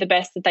everyone did the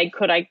best that they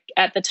could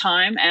at the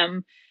time,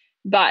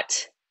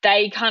 but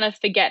they kind of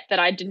forget that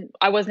I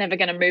was never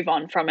going to move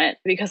on from it,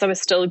 because I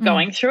was still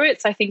going through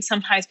it. So I think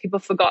sometimes people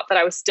forgot that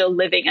I was still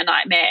living a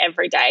nightmare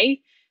every day.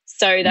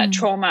 So that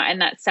trauma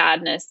and that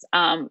sadness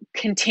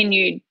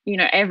continued,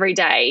 every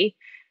day.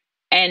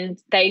 And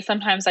they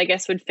sometimes, I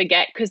guess, would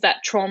forget, because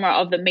that trauma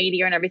of the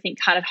media and everything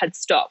kind of had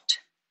stopped.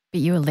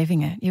 But you were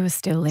living it. You were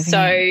still living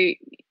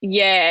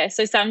it.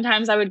 So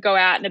sometimes I would go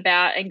out and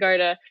about and go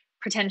to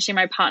potentially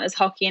my partner's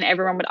hockey, and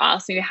everyone would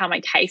ask me how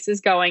my case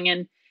is going.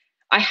 And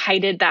I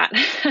hated that.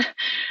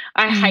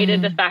 I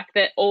hated the fact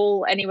that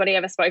all anybody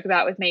ever spoke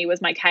about with me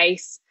was my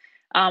case.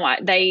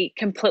 They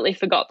completely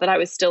forgot that I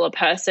was still a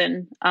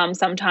person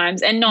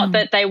sometimes, and not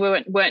that they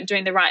weren't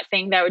doing the right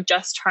thing. They were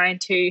just trying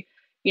to,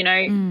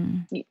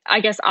 I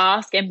guess,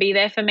 ask and be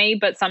there for me.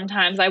 But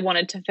sometimes I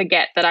wanted to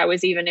forget that I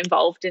was even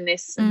involved in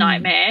this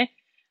nightmare.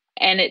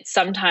 And it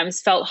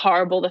sometimes felt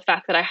horrible, the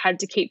fact that I had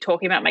to keep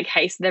talking about my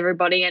case with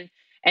everybody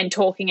and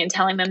talking and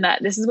telling them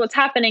that this is what's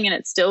happening and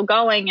it's still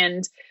going.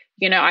 And,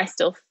 I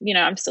still,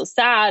 I'm still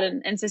sad.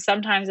 And so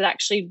sometimes it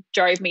actually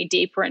drove me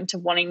deeper into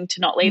wanting to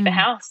not leave the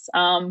house.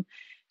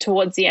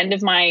 Towards the end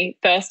of my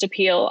first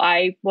appeal,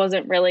 I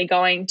wasn't really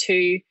going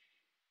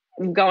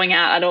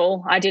out at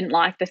all. I didn't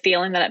like the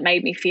feeling that it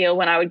made me feel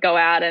when I would go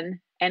out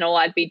and all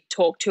I'd be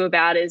talked to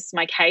about is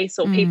my case,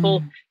 or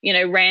people,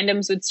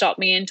 randoms would stop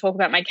me and talk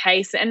about my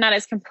case. And that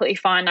is completely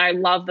fine. I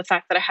love the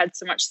fact that I had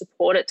so much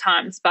support at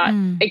times, but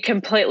it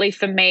completely,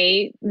 for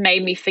me,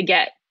 made me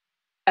forget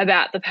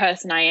about the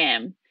person I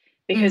am,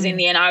 because in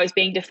the end I was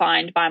being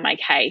defined by my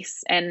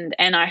case, and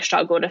I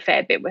struggled a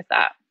fair bit with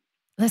that.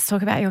 Let's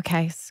talk about your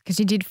case, because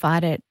you did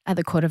fight it at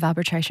the Court of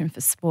Arbitration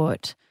for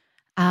Sport.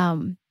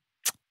 And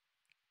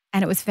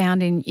it was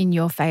found in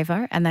your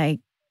favour, and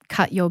they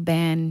cut your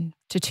ban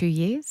to 2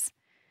 years.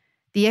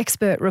 The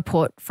expert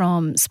report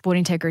from Sport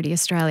Integrity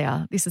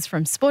Australia, this is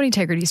from Sport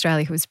Integrity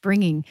Australia, who was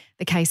bringing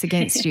the case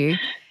against you,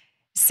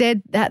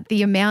 said that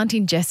the amount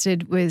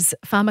ingested was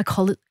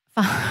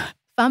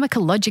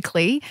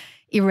pharmacologically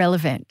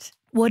irrelevant.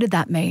 What did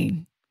that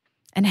mean?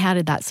 And how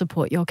did that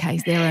support your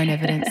case? Their own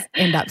evidence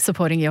end up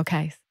supporting your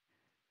case?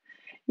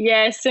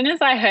 Yeah, as soon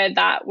as I heard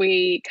that,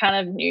 we kind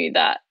of knew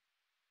that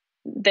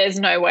there's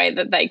no way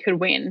that they could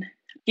win.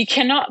 You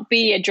cannot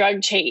be a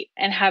drug cheat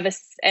and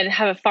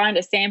find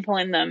a sample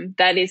in them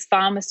that is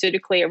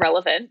pharmaceutically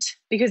irrelevant,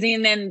 because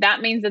then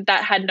that means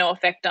that had no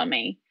effect on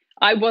me.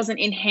 I wasn't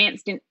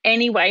enhanced in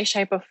any way,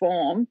 shape or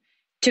form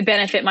to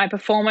benefit my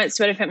performance,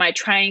 to benefit my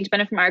training, to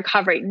benefit my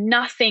recovery.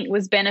 Nothing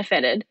was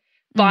benefited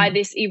by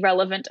this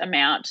irrelevant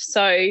amount.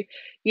 So,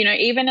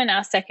 even in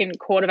our second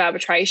court of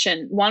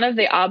arbitration, one of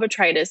the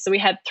arbitrators, so we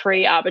had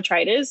 3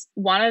 arbitrators,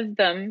 one of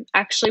them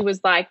actually was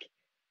like,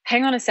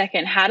 hang on a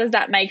second, how does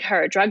that make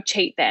her a drug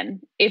cheat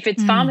then? If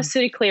it's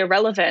pharmaceutically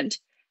irrelevant,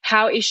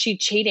 how is she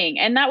cheating?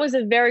 And that was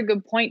a very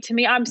good point to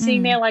me. I'm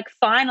sitting there like,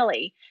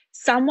 finally,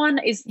 someone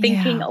is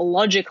thinking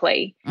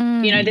logically.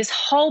 This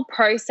whole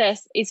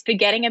process is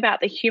forgetting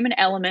about the human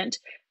element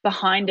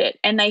behind it.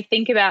 And they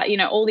think about,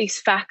 all these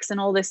facts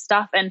and all this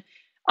stuff. And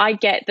I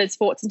get that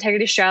Sports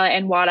Integrity Australia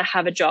and WADA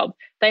have a job.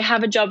 They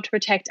have a job to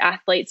protect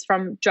athletes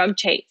from drug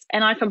cheats.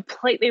 And I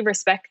completely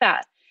respect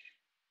that.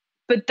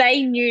 But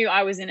they knew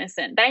I was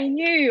innocent. They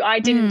knew I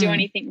didn't do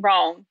anything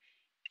wrong.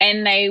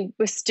 And they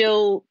were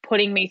still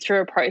putting me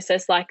through a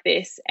process like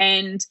this.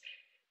 And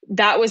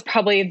that was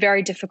probably a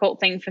very difficult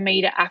thing for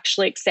me to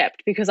actually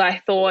accept, because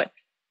I thought,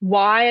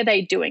 why are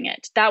they doing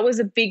it? That was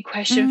a big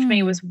question for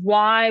me, was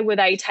why were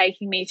they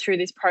taking me through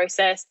this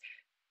process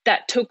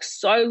that took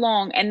so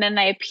long, and then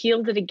they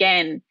appealed it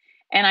again.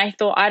 And I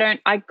thought,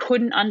 I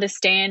couldn't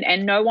understand,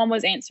 and no one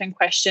was answering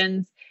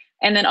questions.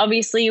 And then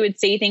obviously you would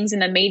see things in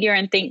the media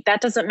and think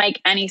that doesn't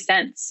make any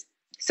sense.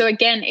 So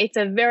again, it's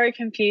a very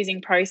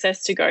confusing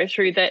process to go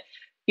through that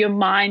your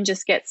mind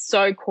just gets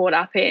so caught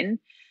up in.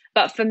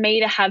 But for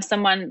me to have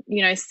someone,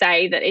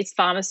 say that it's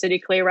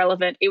pharmaceutically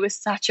irrelevant, it was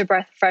such a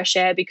breath of fresh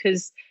air,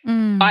 because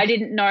I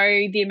didn't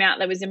know the amount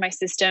that was in my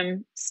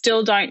system,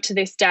 still don't to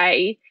this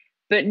day.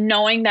 But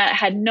knowing that it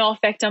had no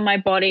effect on my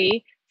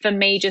body, for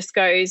me just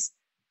goes,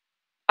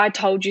 I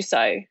told you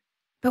so.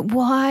 But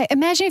why?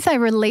 Imagine if they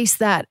released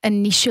that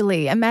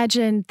initially.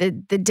 Imagine the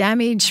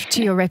damage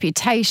to your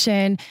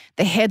reputation,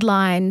 the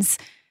headlines,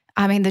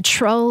 the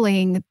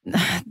trolling,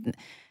 the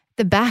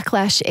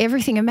backlash,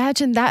 everything.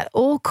 Imagine that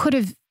all could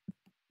have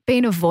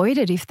been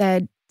avoided if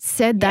they'd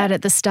said that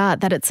at the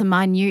start, that it's a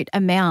minute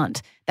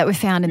amount that we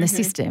found in the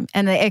system.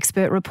 And the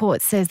expert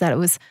report says that it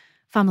was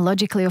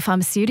pharmacologically or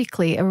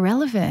pharmaceutically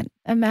irrelevant.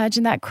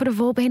 Imagine that could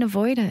have all been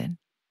avoided.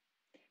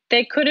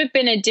 There could have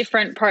been a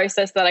different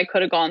process that I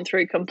could have gone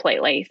through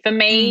completely. For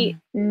me,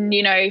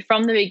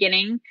 from the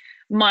beginning,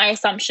 my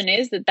assumption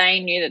is that they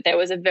knew that there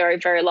was a very,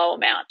 very low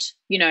amount.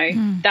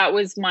 That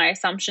was my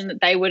assumption,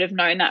 that they would have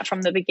known that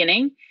from the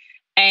beginning.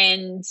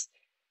 And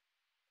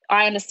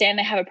I understand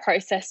they have a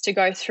process to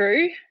go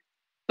through,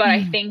 but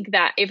I think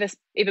that if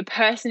a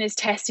person is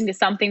testing to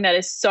something that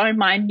is so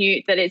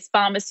minute that it's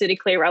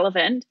pharmaceutically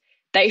irrelevant,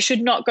 they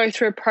should not go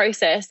through a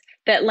process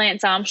that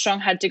Lance Armstrong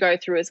had to go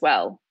through as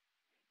well.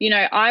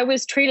 I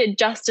was treated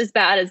just as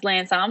bad as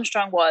Lance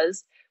Armstrong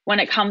was when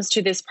it comes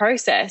to this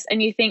process.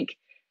 And you think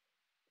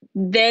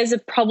there's a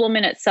problem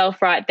in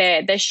itself right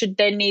there.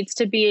 There needs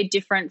to be a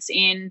difference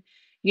in,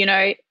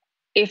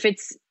 if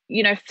it's,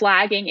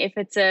 flagging, if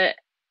it's an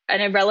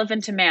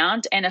irrelevant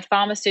amount and a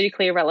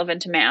pharmaceutically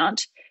irrelevant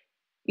amount,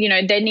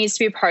 there needs to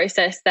be a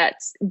process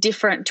that's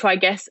different to, I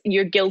guess,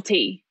 you're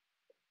guilty.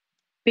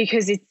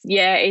 Because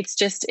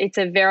it's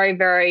a very,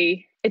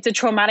 very, it's a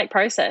traumatic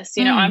process.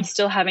 I'm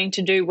still having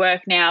to do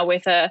work now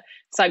with a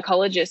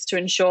psychologist to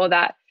ensure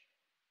that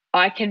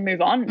I can move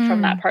on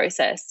from that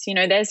process.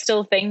 There's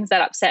still things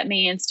that upset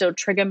me and still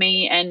trigger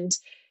me. And,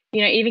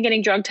 even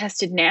getting drug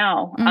tested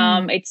now,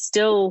 it's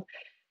still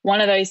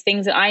one of those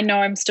things that I know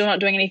I'm still not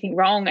doing anything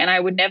wrong, and I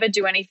would never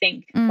do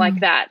anything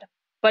like that.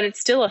 But it's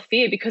still a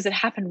fear because it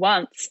happened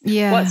once.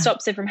 Yeah. What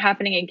stops it from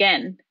happening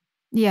again?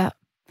 Yeah.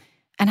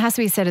 And has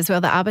to be said as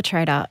well, the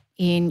arbitrator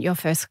in your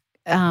first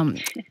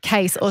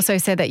case also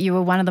said that you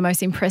were one of the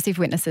most impressive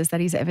witnesses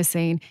that he's ever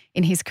seen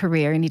in his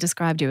career, and he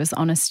described you as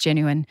honest,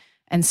 genuine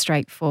and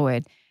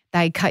straightforward.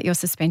 They cut your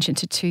suspension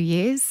to 2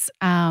 years,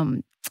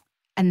 and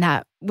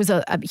that was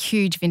a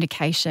huge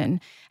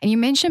vindication. And you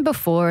mentioned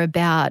before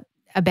about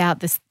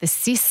the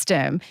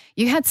system.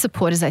 You had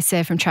support, as I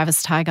said, from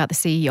Travis Tygart, the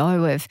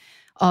CEO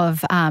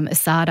of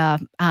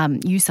USADA,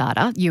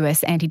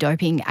 US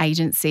Anti-Doping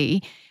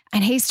Agency.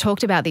 And he's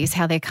talked about this,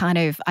 how they're kind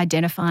of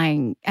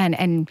identifying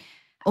and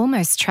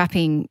almost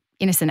trapping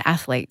innocent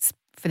athletes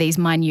for these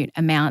minute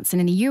amounts. And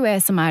in the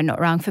US, am I not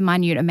wrong, for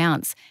minute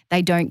amounts,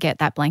 they don't get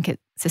that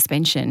blanket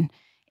suspension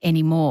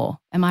anymore.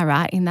 Am I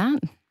right in that?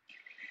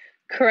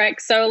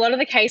 Correct. So a lot of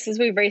the cases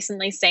we've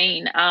recently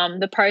seen,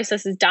 the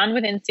process is done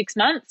within 6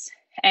 months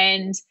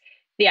and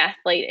the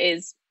athlete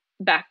is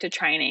back to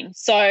training.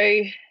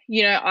 So,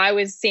 I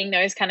was seeing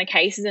those kind of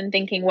cases and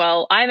thinking,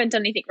 well, I haven't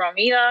done anything wrong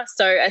either.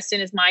 So as soon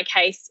as my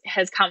case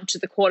has come to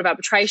the court of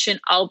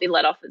arbitration, I'll be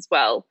let off as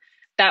well.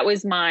 That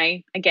was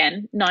my,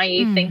 again,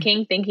 naive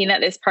thinking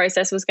that this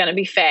process was going to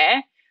be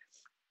fair.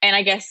 And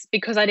I guess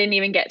because I didn't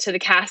even get to the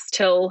CAS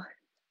till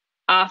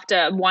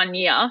after 1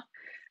 year,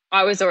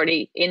 I was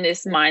already in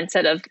this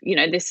mindset of,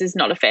 this is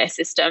not a fair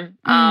system.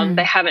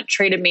 They haven't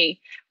treated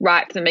me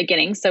right from the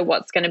beginning. So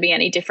what's going to be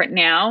any different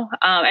now?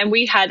 And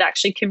we had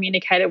actually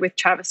communicated with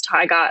Travis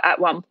Tygart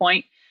at one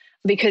point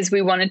because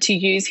we wanted to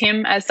use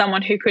him as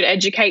someone who could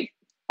educate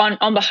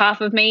on behalf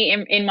of me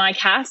in my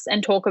CAS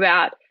and talk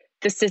about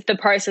the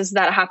processes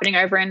that are happening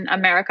over in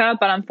America.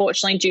 But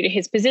unfortunately, due to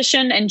his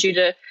position and due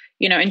to,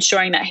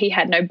 ensuring that he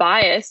had no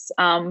bias,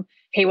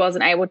 he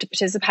wasn't able to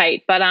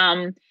participate. But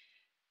I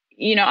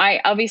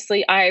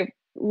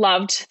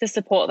loved the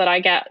support that I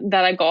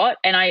got,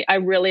 and I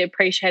really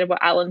appreciated what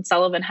Alan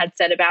Sullivan had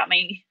said about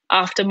me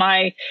after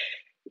my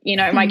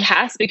my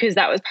cast, because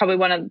that was probably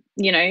one of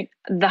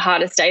the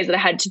hardest days that I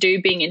had to do,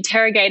 being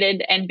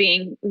interrogated and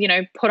being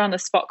put on the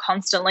spot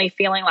constantly,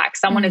 feeling like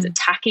someone is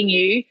attacking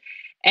you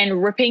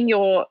and ripping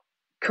your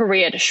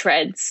career to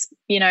shreds.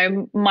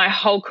 My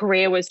whole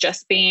career was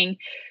just being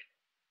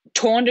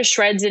torn to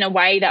shreds in a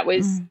way that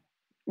was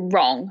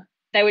wrong.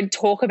 They would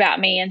talk about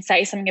me and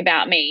say something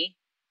about me,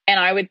 and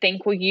I would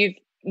think, well, you've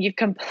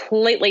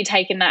completely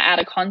taken that out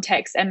of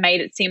context and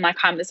made it seem like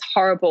I'm this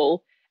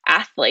horrible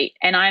athlete,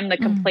 and I'm the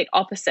complete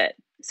opposite.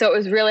 So it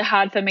was really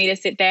hard for me to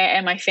sit there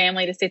and my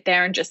family to sit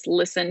there and just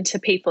listen to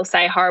people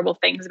say horrible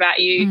things about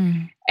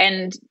you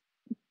and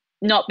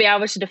not be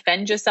able to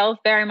defend yourself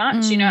very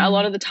much. A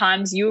lot of the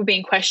times you were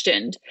being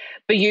questioned,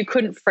 but you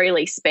couldn't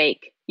freely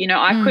speak.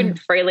 I couldn't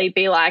freely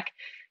be like,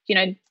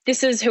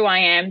 this is who I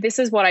am. This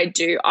is what I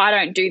do. I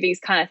don't do these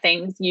kind of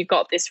things. You've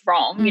got this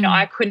wrong.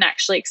 I couldn't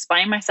actually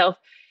explain myself.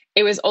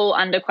 It was all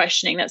under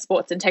questioning that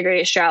Sports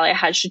Integrity Australia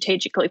had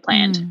strategically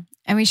planned.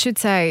 And we should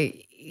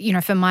say,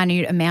 for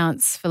minute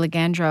amounts for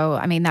Ligandro,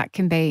 I mean, that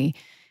can be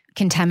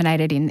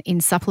contaminated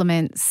in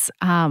supplements.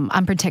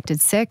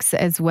 Unprotected sex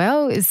as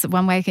well is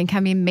one way it can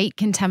come in. Meat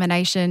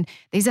contamination.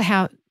 These are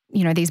how,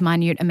 these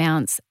minute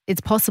amounts,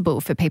 it's possible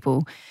for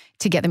people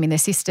to get them in their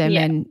system.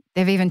 Yeah. And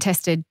they've even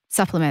tested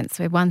supplements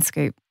where one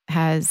scoop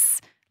has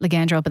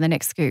Ligandro, but the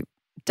next scoop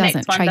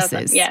doesn't, traces.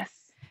 Doesn't, yes.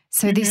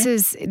 So this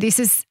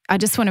is, I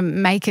just want to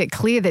make it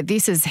clear that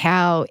this is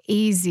how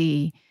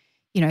easy,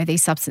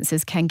 these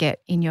substances can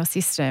get in your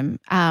system.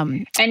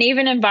 And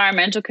even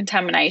environmental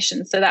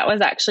contamination. So that was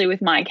actually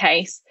with my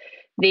case.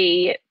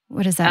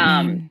 What does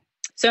that mean?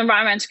 So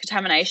environmental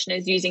contamination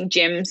is using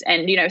gyms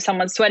and,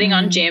 someone's sweating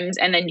on gyms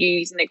and then you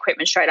using the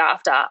equipment straight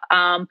after.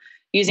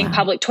 Using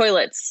public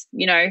toilets,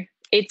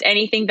 it's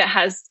anything that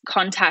has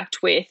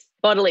contact with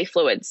bodily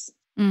fluids.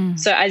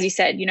 So as you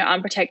said,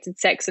 unprotected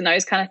sex and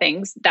those kind of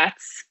things,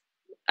 that's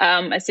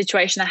a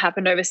situation that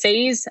happened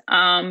overseas.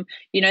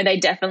 They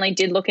definitely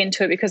did look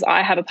into it because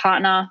I have a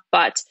partner,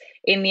 but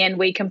in the end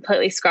we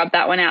completely scrubbed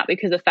that one out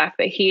because of the fact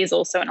that he is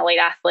also an elite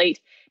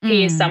athlete.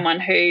 He is someone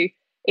who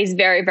is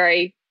very,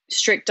 very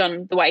strict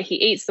on the way he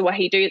eats, the way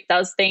he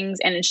does things,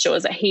 and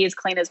ensures that he is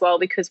clean as well,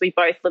 because we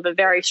both live a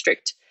very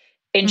strict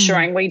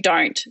ensuring we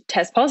don't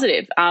test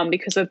positive,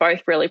 because we're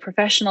both really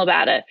professional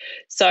about it.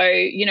 So,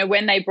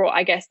 when they brought,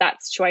 I guess,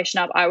 that situation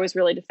up, I was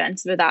really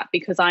defensive of that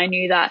because I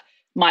knew that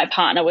my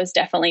partner was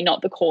definitely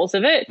not the cause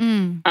of it.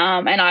 And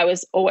I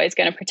was always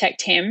going to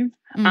protect him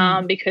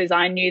because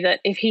I knew that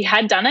if he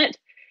had done it,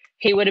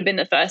 he would have been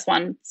the first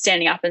one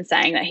standing up and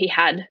saying that he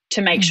had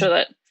to make sure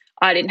that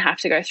I didn't have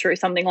to go through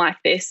something like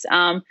this.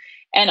 And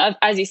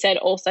as you said,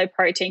 also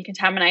protein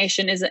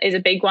contamination is a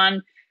big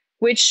one,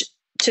 which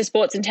to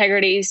Sports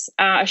Integrity's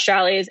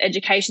Australia's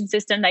education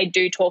system, they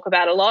do talk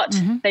about a lot.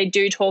 They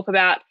do talk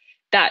about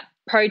that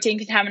protein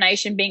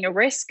contamination being a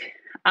risk.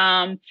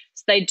 So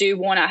they do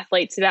warn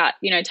athletes about,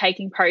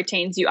 taking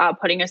proteins. You are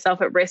putting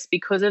yourself at risk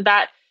because of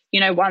that.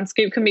 One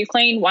scoop can be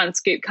clean, one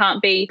scoop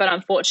can't be. But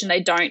unfortunately,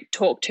 they don't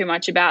talk too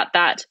much about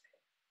that,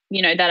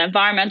 that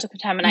environmental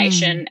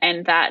contamination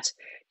and that,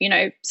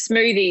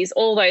 smoothies,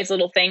 all those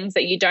little things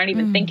that you don't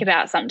even think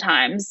about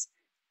sometimes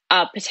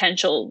are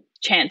potential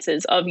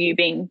chances of you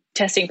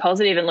testing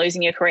positive and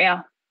losing your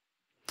career.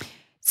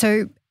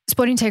 So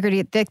Sport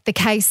Integrity, the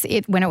case,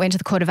 when it went to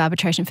the Court of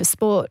Arbitration for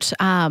Sport,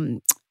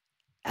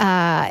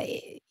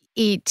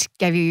 it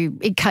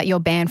cut your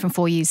ban from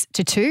 4 years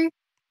to 2.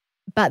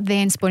 But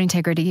then Sport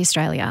Integrity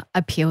Australia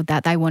appealed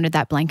that. They wanted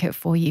that blanket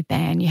 4-year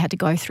ban. You had to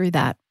go through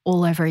that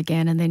all over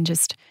again. And then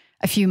just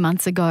a few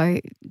months ago,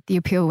 the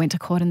appeal went to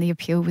court and the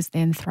appeal was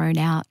then thrown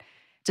out.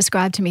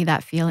 Describe to me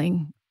that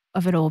feeling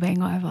of it all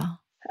being over.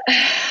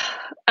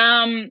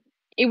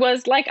 It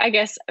was like, I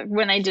guess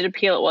when they did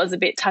appeal, it was a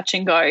bit touch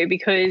and go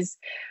because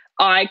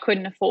I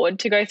couldn't afford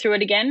to go through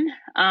it again.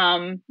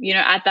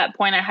 At that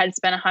point I had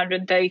spent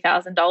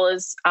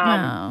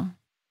 $130,000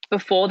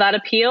 before that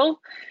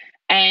appeal.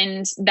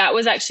 And that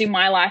was actually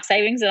my life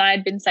savings that I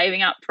had been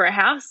saving up for a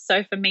house.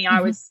 So for me, I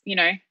was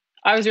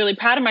really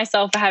proud of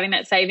myself for having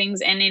that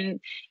savings. And in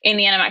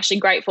the end, I'm actually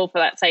grateful for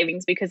that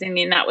savings because in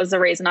the end, that was the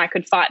reason I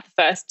could fight the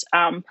first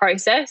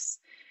process.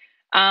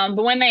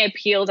 But when they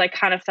appealed, I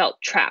kind of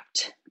felt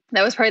trapped.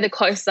 That was probably the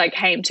closest I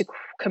came to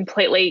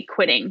completely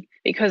quitting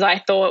because I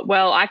thought,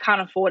 well, I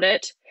can't afford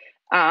it.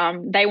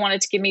 They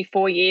wanted to give me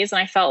 4 years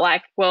and I felt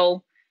like,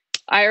 well,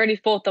 I already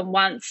fought them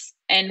once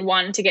and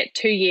won to get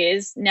 2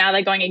 years. Now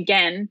they're going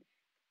again.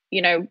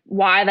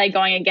 Why are they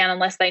going again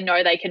unless they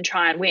know they can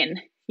try and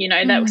win?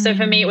 So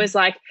for me, it was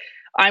like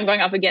I'm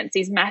going up against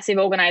these massive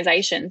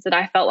organizations that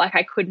I felt like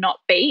I could not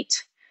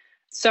beat.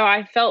 So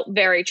I felt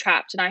very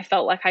trapped and I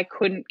felt like I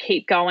couldn't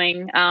keep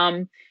going.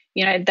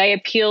 They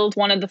appealed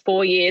one of the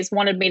 4 years,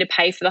 wanted me to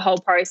pay for the whole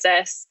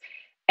process.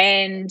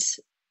 And,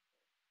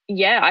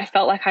 I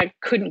felt like I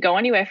couldn't go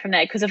anywhere from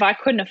there, because if I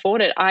couldn't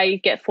afford it,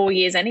 I get 4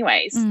 years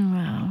anyways.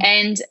 Wow.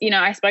 And,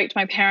 I spoke to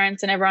my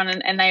parents and everyone,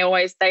 and they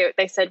always,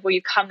 they said, well,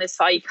 you come this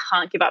far, you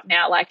can't give up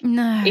now. Like,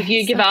 No, if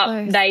you give so up,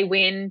 close. they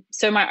win.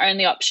 So my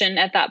only option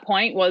at that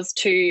point was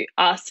to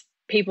ask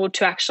people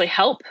to actually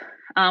help,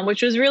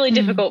 which was really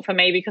difficult for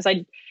me, because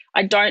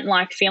I don't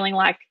like feeling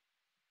like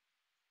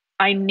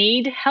I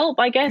need help,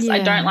 I guess. Yeah.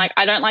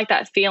 I don't like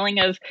that feeling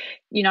of,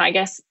 I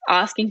guess,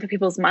 asking for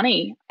people's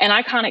money. And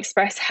I can't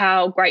express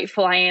how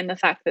grateful I am, the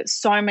fact that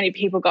so many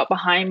people got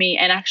behind me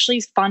and actually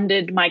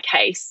funded my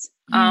case.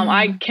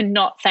 I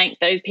cannot thank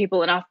those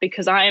people enough,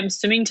 because I am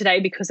swimming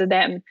today because of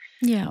them.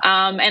 Yeah.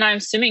 And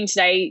I'm swimming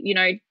today,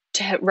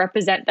 to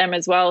represent them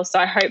as well. So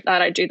I hope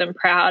that I do them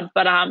proud.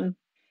 But I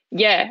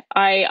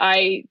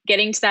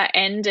getting to that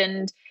end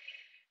and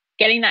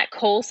getting that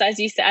call. So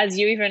as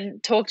you even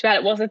talked about,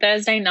 it was a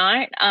Thursday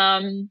night.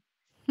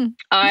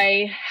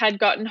 I had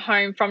gotten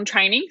home from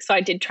training, so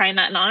I did train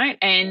that night,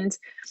 and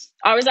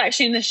I was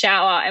actually in the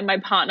shower, and my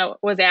partner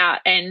was out,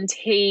 and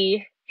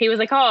he was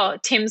like, "Oh,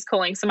 Tim's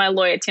calling." So my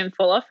lawyer, Tim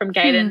Fuller from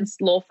Gaydon's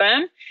law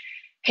firm,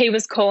 he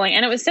was calling,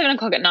 and it was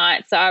 7:00 at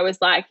night. So I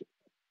was like,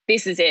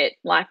 "This is it.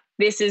 Like,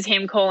 this is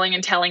him calling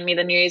and telling me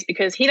the news,"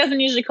 because he doesn't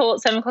usually call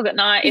at 7:00 at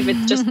night if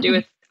it's just to do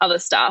with other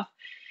stuff.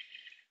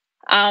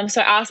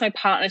 So I asked my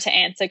partner to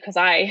answer, because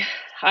I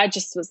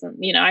just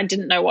wasn't, I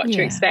didn't know what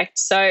to expect.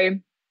 So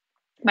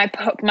my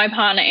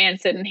partner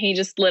answered, and he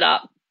just lit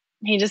up.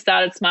 He just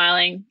started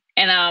smiling,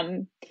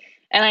 and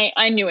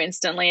I knew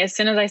instantly, as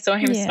soon as I saw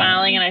him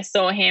smiling and I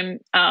saw him,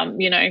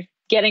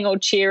 getting all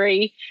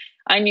cheery,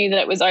 I knew that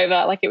it was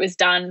over, like it was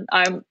done.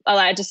 I'm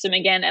allowed to swim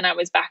again, and I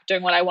was back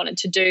doing what I wanted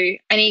to do.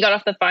 And he got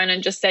off the phone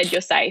and just said,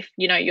 "You're safe.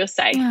 You're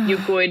safe.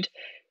 You're good.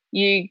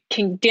 You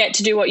can get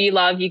to do what you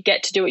love. You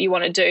get to do what you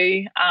want to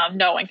do.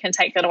 No one can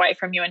take that away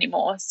from you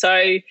anymore."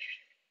 So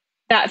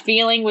that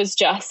feeling was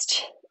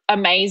just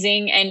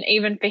amazing. And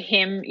even for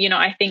him,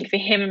 I think for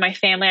him and my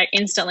family, I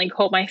instantly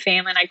called my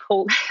family, and I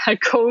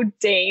called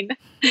Dean.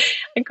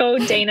 I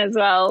called Dean as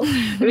well.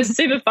 It was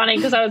super funny,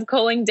 because I was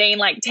calling Dean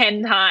like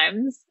 10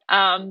 times.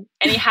 And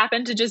he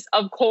happened to just,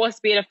 of course,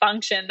 be at a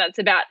function that's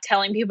about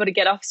telling people to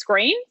get off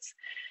screens.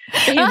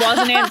 So he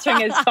wasn't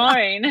answering his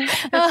phone.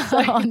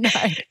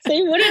 So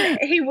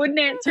he wouldn't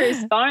answer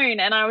his phone.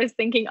 And I was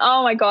thinking,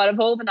 oh my God, of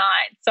all the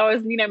nights. So I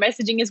was,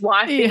 messaging his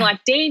wife, being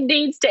like, Dean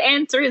needs to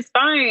answer his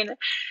phone.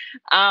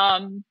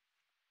 And,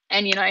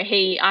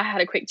 I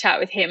had a quick chat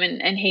with him,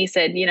 and he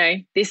said,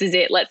 this is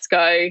it. Let's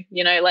go.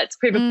 Let's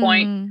prove a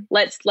point.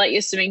 Let's let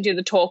your swimming do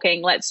the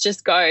talking. Let's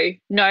just go.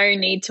 No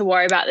need to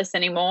worry about this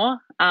anymore.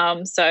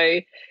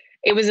 So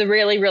it was a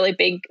really, really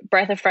big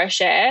breath of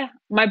fresh air.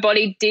 My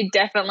body did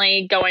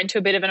definitely go into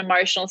a bit of an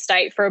emotional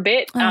state for a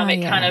bit.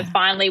 It kind of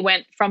finally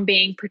went from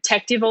being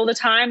protective all the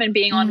time and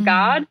being on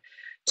guard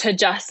to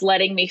just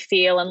letting me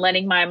feel and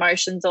letting my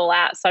emotions all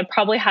out. So I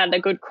probably had a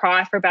good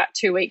cry for about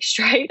 2 weeks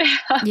straight.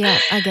 Yeah,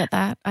 I get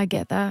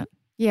that.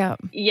 Yeah.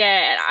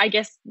 Yeah, I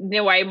guess the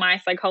way my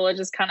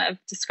psychologist kind of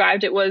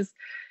described it was,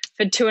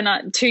 for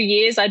 2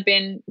 years I'd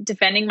been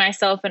defending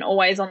myself and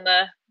always on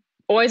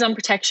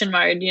protection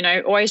mode,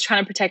 always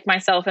trying to protect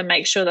myself and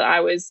make sure that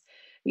I was,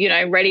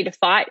 ready to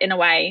fight in a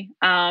way.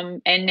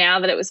 And now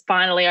that it was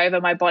finally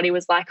over, my body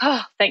was like,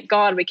 oh, thank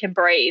God we can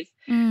breathe.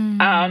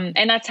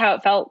 And that's how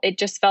it felt. It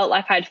just felt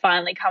like I'd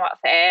finally come up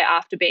for air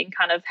after being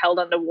kind of held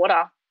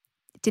underwater.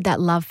 Did that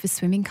love for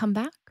swimming come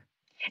back?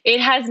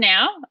 It has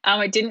now.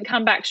 It didn't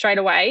come back straight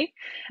away.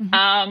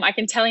 I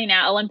can tell you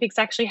now, Olympics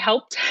actually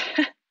helped.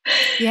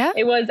 Yeah.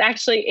 It was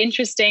actually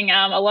interesting.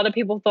 A lot of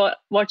people thought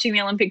watching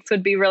the Olympics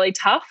would be really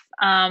tough.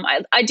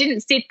 I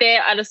didn't sit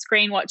there at a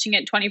screen watching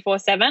it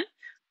 24/7,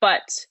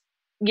 but,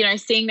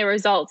 seeing the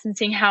results and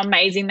seeing how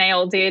amazing they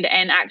all did,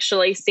 and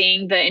actually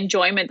seeing the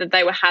enjoyment that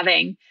they were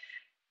having,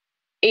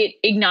 it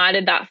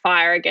ignited that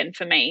fire again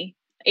for me.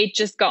 It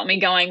just got me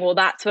going, well,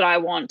 that's what I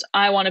want.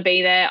 I want to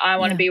be there. I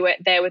want to be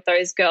there with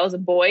those girls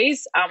and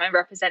boys, and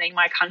representing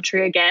my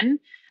country again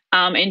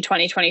in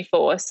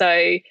 2024.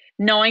 So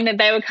knowing that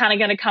they were kind of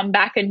going to come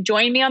back and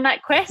join me on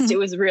that quest, it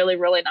was really,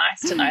 really nice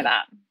to know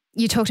that.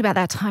 You talked about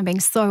that time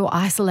being so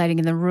isolating,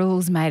 and the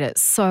rules made it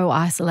so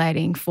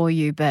isolating for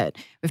you, but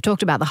we've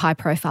talked about the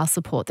high-profile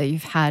support that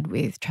you've had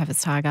with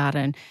Travis Tygart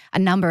and a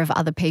number of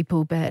other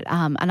people, but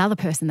another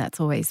person that's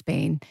always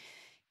been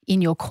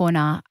in your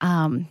corner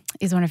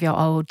is one of your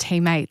old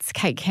teammates,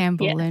 Kate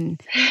Campbell,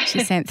 and she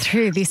sent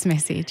through this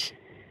message.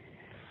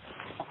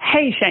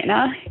 Hey,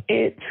 Shayna,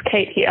 it's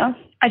Kate here.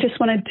 I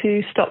just wanted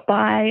to stop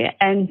by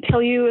and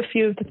tell you a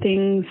few of the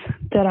things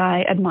that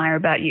I admire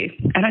about you.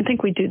 I don't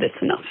think we do this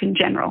enough in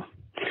general.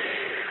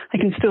 I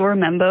can still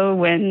remember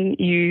when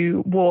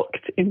you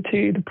walked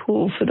into the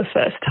pool for the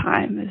first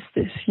time as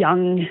this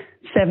young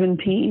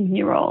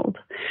 17-year-old.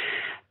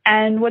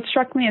 And what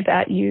struck me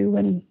about you,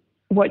 and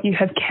what you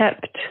have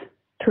kept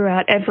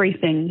throughout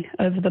everything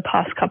over the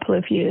past couple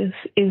of years,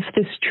 is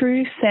this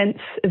true sense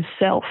of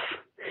self.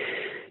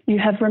 You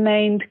have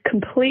remained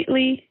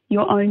completely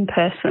your own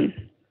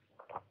person,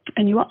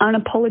 and you are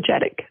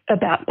unapologetic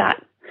about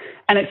that.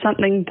 And it's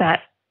something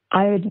that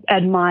I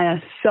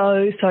admire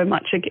so, so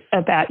much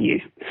about you.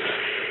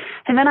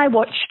 And then I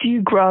watched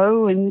you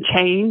grow and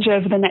change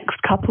over the next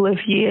couple of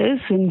years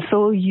and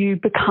saw you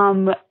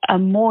become a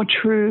more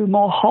true,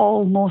 more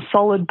whole, more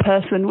solid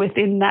person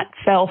within that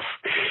self.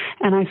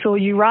 And I saw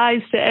you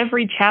rise to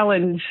every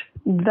challenge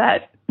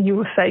that you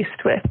were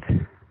faced with.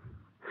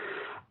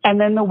 And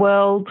then the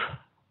world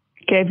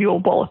gave you a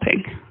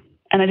walloping.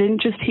 And it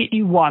didn't just hit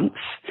you once,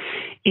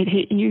 it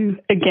hit you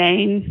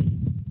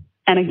again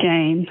and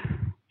again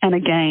and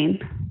again.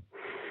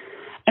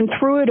 And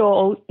through it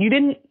all, you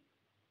didn't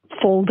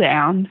fall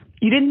down.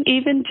 You didn't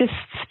even just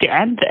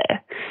stand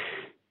there.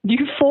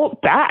 You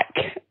fought back.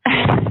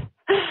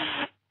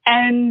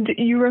 And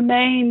you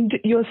remained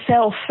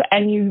yourself,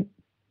 and you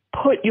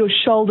put your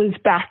shoulders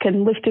back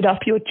and lifted up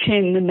your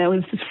chin, and there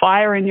was this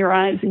fire in your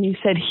eyes, and you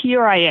said,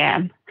 here I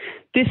am.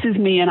 This is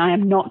me, and I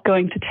am not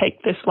going to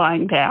take this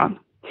lying down.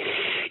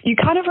 You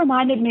kind of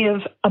reminded me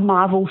of a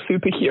Marvel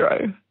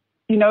superhero.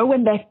 You know,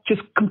 when they're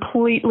just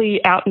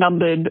completely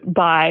outnumbered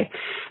by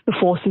the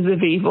forces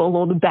of evil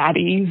or the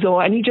baddies,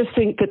 and you just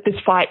think that this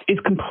fight is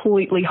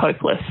completely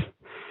hopeless.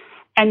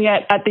 And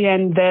yet at the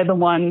end, they're the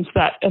ones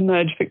that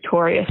emerge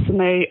victorious. And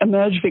they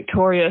emerge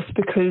victorious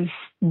because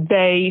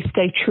they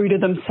stay true to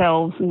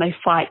themselves and they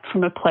fight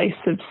from a place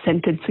of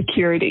centered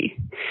security.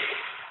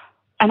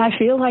 And I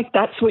feel like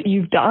that's what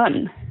you've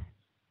done.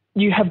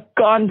 You have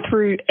gone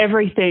through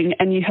everything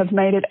and you have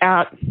made it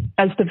out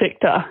as the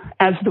victor,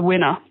 as the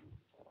winner.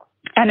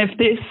 And if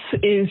this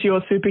is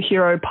your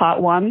superhero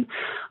part one,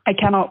 I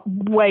cannot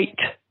wait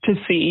to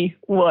see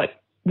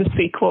what the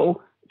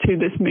sequel to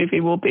this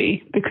movie will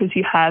be, because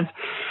you have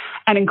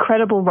an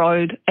incredible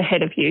road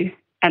ahead of you.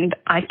 And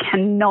I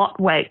cannot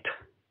wait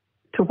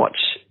to watch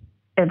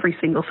every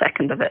single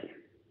second of it.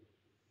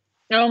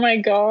 Oh my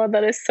God,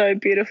 that is so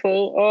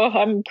beautiful. Oh,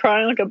 I'm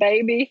crying like a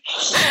baby.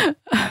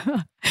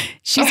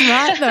 She's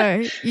right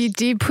though. You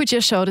did put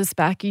your shoulders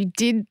back. You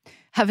did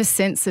have a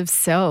sense of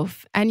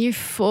self and you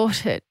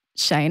fought it,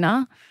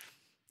 Shayna.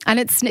 And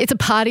it's a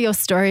part of your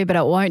story, but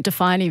it won't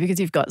define you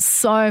because you've got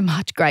so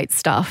much great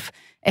stuff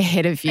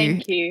ahead of you.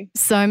 Thank you.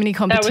 So many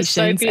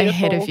competitions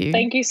ahead of you.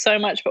 Thank you so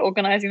much for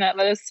organising that.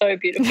 That is so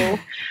beautiful.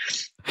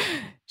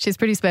 She's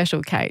pretty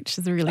special, Kate.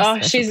 She's a really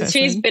special person.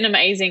 She's been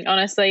amazing,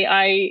 honestly.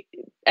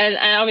 And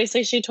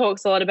obviously she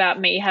talks a lot about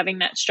me having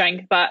that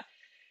strength, but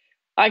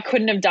I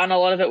couldn't have done a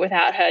lot of it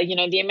without her. You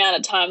know, the amount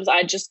of times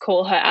I just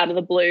call her out of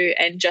the blue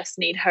and just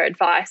need her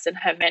advice and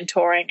her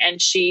mentoring,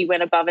 and she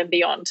went above and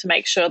beyond to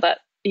make sure that,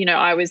 you know,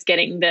 I was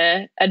getting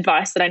the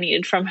advice that I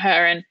needed from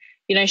her. And,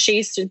 you know,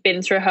 she's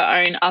been through her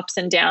own ups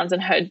and downs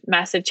and her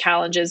massive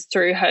challenges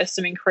through her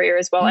swimming career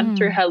as well and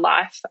through her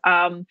life.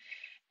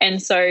 And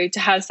so to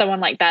have someone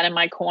like that in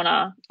my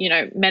corner, you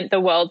know, meant the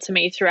world to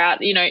me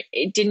throughout. You know,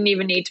 it didn't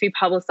even need to be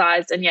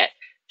publicized. And yet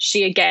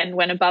she, again,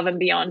 went above and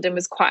beyond and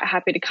was quite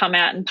happy to come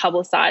out and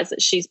publicize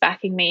that she's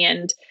backing me.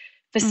 And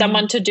for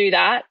someone to do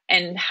that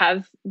and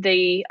have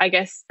the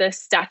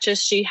stature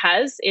she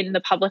has in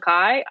the public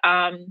eye,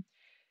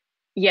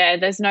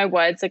 there's no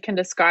words that can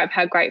describe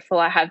how grateful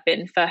I have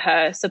been for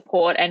her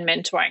support and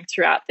mentoring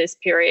throughout this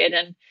period,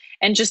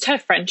 and just her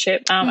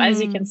friendship.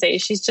 As you can see,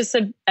 she's just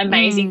an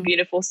amazing,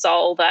 beautiful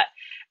soul that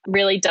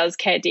really does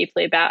care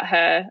deeply about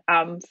her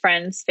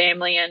friends,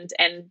 family, and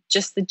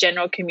just the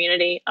general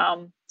community.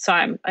 So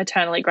I'm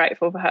eternally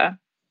grateful for her.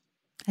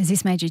 Has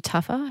this made you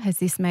tougher? Has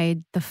this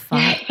made the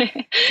fight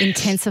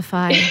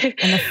intensify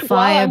and the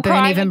fire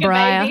burn even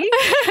brighter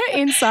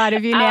inside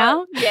of you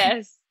now?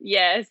 Yes.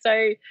 Yeah.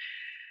 So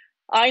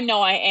I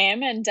know I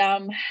am. And,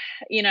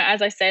 you know,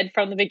 as I said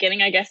from the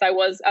beginning, I guess I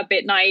was a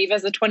bit naive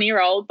as a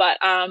 20-year-old, but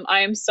I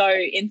am so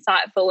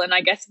insightful and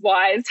I guess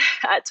wise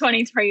at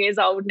 23 years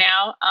old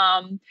now.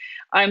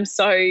 I'm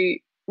so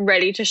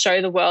ready to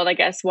show the world, I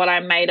guess, what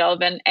I'm made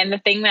of. And the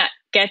thing that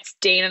gets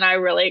Dean and I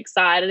really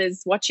excited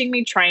is watching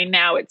me train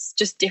now. It's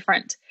just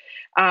different.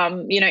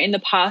 You know, in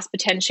the past,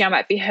 potentially I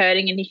might be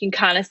hurting and you can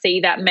kind of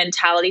see that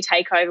mentality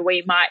take over where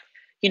you might,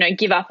 you know,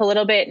 give up a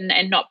little bit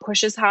and not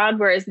push as hard.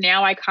 Whereas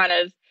now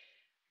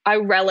I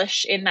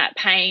relish in that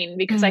pain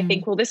because I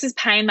think, well, this is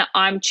pain that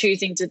I'm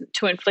choosing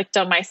to inflict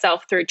on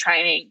myself through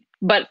training.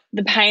 But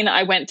the pain that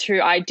I went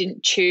through, I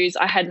didn't choose.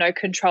 I had no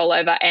control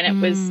over, and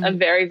it was a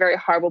very, very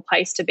horrible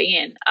place to be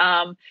in.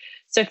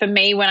 So for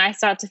me, when I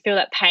start to feel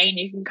that pain,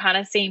 you can kind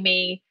of see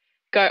me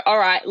go, all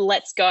right,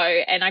 let's go.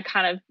 And I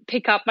kind of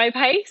pick up my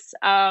pace.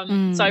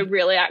 So I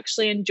really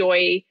actually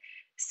enjoy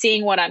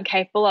seeing what I'm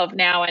capable of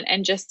now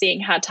and just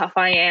seeing how tough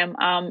I am.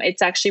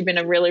 It's actually been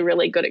a really,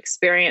 really good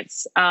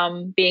experience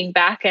being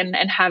back and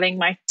having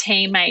my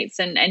teammates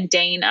and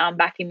Dean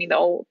backing me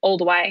all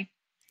the way.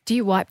 Do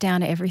you wipe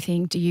down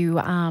everything? Do you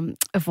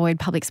avoid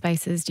public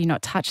spaces? Do you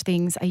not touch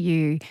things? Are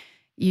you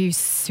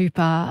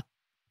super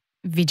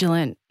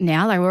vigilant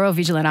now? Like, we're all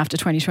vigilant after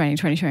 2020,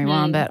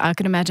 2021, but I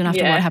could imagine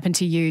after what happened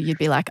to you, you'd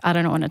be like, I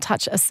don't want to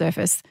touch a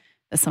surface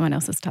that someone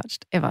else has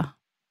touched ever.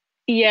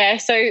 Yeah,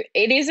 so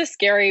it is a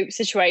scary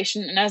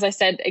situation. And as I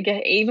said,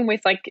 again, even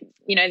with like,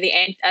 you know,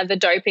 the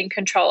doping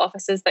control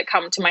officers that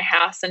come to my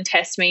house and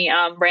test me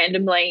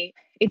randomly,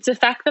 It's the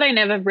fact that I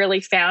never really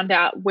found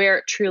out where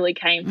it truly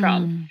came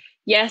from.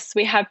 Yes,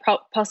 we have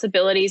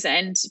possibilities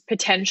and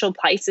potential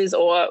places,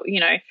 or,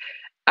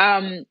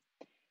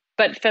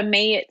 but for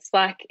me, it's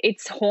like,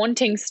 it's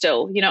haunting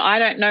still. I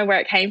don't know where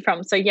it came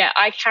from. So yeah,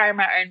 I carry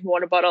my own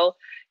water bottle.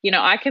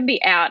 I can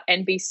be out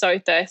and be so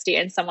thirsty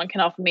and someone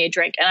can offer me a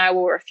drink and I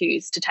will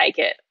refuse to take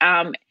it.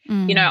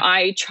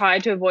 I try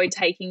to avoid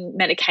taking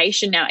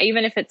medication now,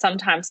 even if it's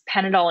sometimes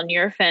Panadol and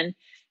Nurofen.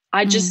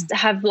 I just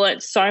have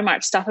learnt so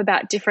much stuff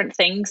about different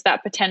things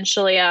that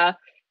potentially are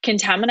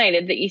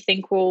contaminated that you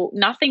think, well,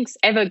 nothing's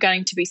ever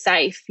going to be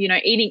safe.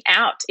 Eating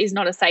out is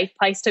not a safe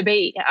place to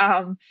be.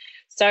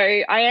 So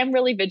I am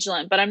really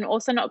vigilant, but I'm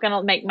also not going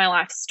to make my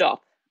life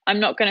stop.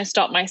 I'm not going to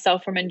stop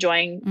myself from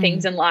enjoying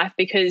things in life,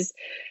 because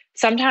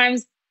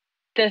sometimes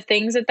the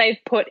things that they've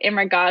put in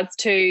regards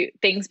to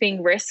things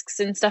being risks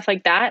and stuff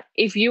like that,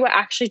 if you were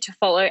actually to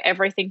follow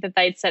everything that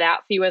they'd set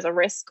out for you as a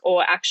risk,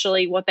 or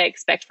actually what they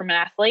expect from an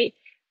athlete,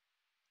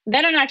 they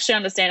don't actually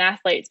understand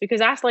athletes, because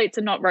athletes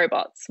are not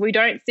robots. We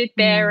don't sit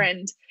there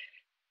and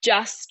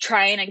just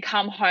train and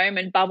come home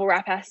and bubble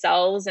wrap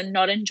ourselves and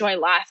not enjoy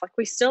life. Like,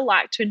 we still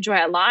like to enjoy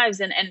our lives,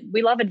 and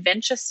we love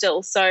adventure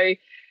still. So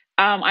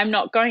I'm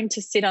not going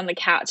to sit on the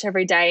couch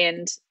every day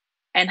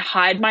and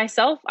hide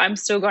myself. I'm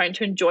still going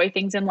to enjoy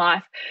things in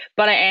life,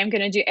 but I am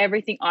going to do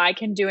everything I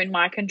can do in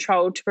my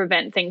control to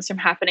prevent things from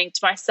happening to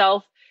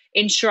myself,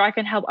 ensure I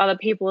can help other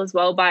people as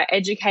well by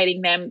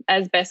educating them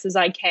as best as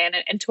I can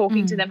and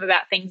talking to them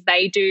about things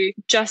they do,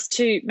 just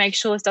to make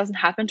sure this doesn't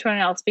happen to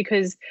anyone else,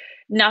 because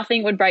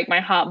nothing would break my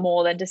heart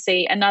more than to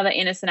see another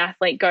innocent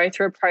athlete go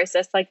through a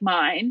process like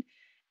mine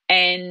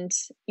and,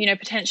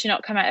 potentially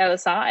not come out the other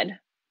side.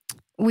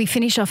 We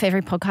finish off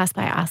every podcast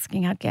by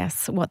asking our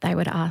guests what they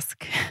would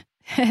ask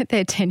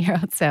their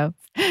 10-year-old self.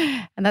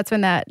 And that's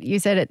when you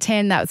said at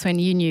 10, that was when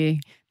you knew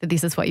that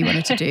this is what you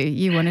wanted to do.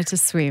 You wanted to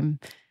swim.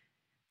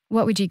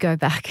 What would you go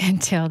back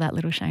and tell that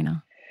little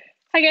Shayna?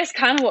 I guess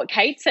kind of what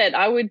Kate said.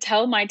 I would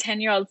tell my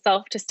 10-year-old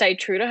self to stay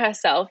true to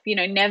herself,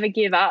 never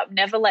give up,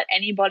 never let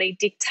anybody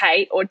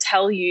dictate or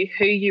tell you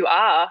who you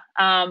are.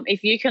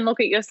 If you can look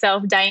at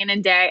yourself day in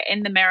and day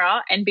in the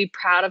mirror and be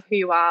proud of who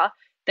you are,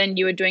 then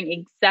you are doing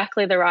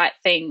exactly the right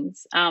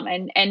things,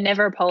 and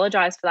never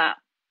apologize for that.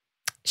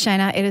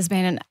 Shayna, it has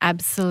been an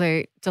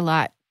absolute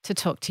delight to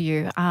talk to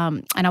you.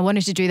 And I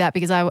wanted to do that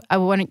because I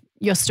wanted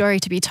your story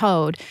to be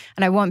told,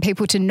 and I want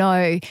people to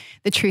know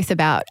the truth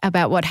about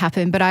what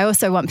happened. But I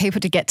also want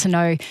people to get to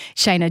know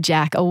Shayna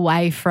Jack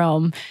away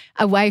from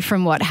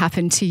what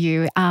happened to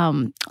you.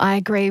 I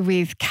agree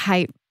with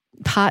Kate.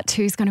 Part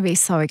 2 is going to be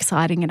so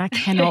exciting, and I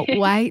cannot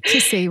wait to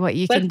see what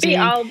you can do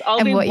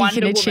and what you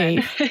can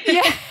achieve.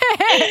 Yeah.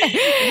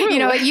 You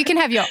know what? You can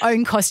have your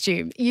own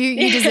costume.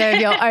 You deserve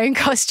your own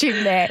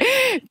costume there.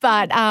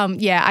 But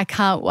I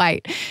can't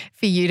wait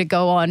for you to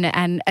go on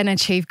and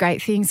achieve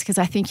great things, because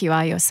I think you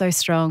are. You're so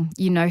strong.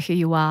 You know who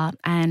you are.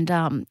 And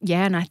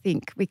and I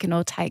think we can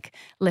all take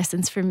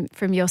lessons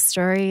from your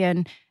story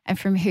and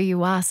from who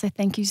you are. So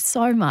thank you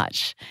so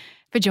much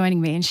for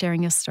joining me and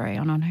sharing your story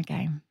on Her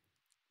Game.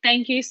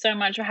 Thank you so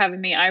much for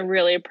having me. I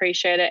really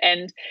appreciate it.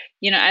 And,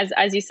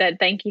 as you said,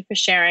 thank you for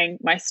sharing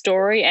my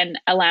story and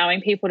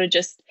allowing people to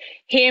just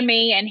hear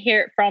me and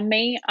hear it from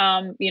me.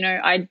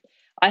 I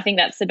think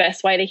that's the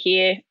best way to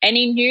hear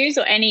any news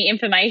or any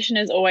information,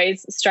 is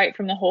always straight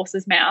from the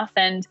horse's mouth.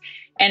 And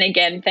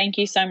again, thank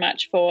you so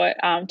much for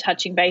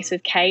touching base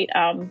with Kate.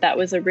 That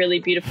was a really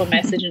beautiful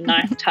message and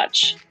nice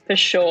touch for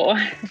sure.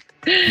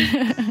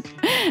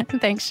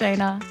 Thanks,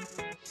 Shayna.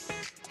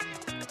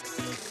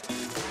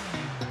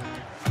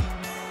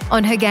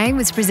 On Her Game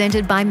was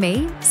presented by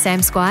me,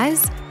 Sam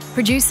Squires,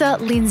 producer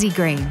Lindsay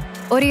Green,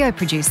 audio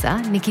producer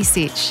Nikki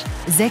Sitch,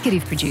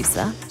 executive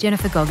producer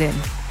Jennifer Goggin.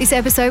 This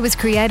episode was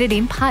created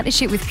in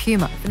partnership with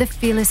Puma for the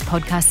Fearless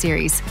podcast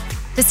series.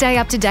 To stay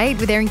up to date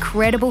with their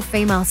incredible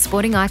female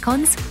sporting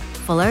icons,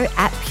 follow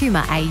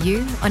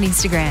 @PumaAU on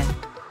Instagram.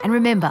 And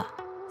remember,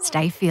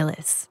 stay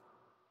fearless.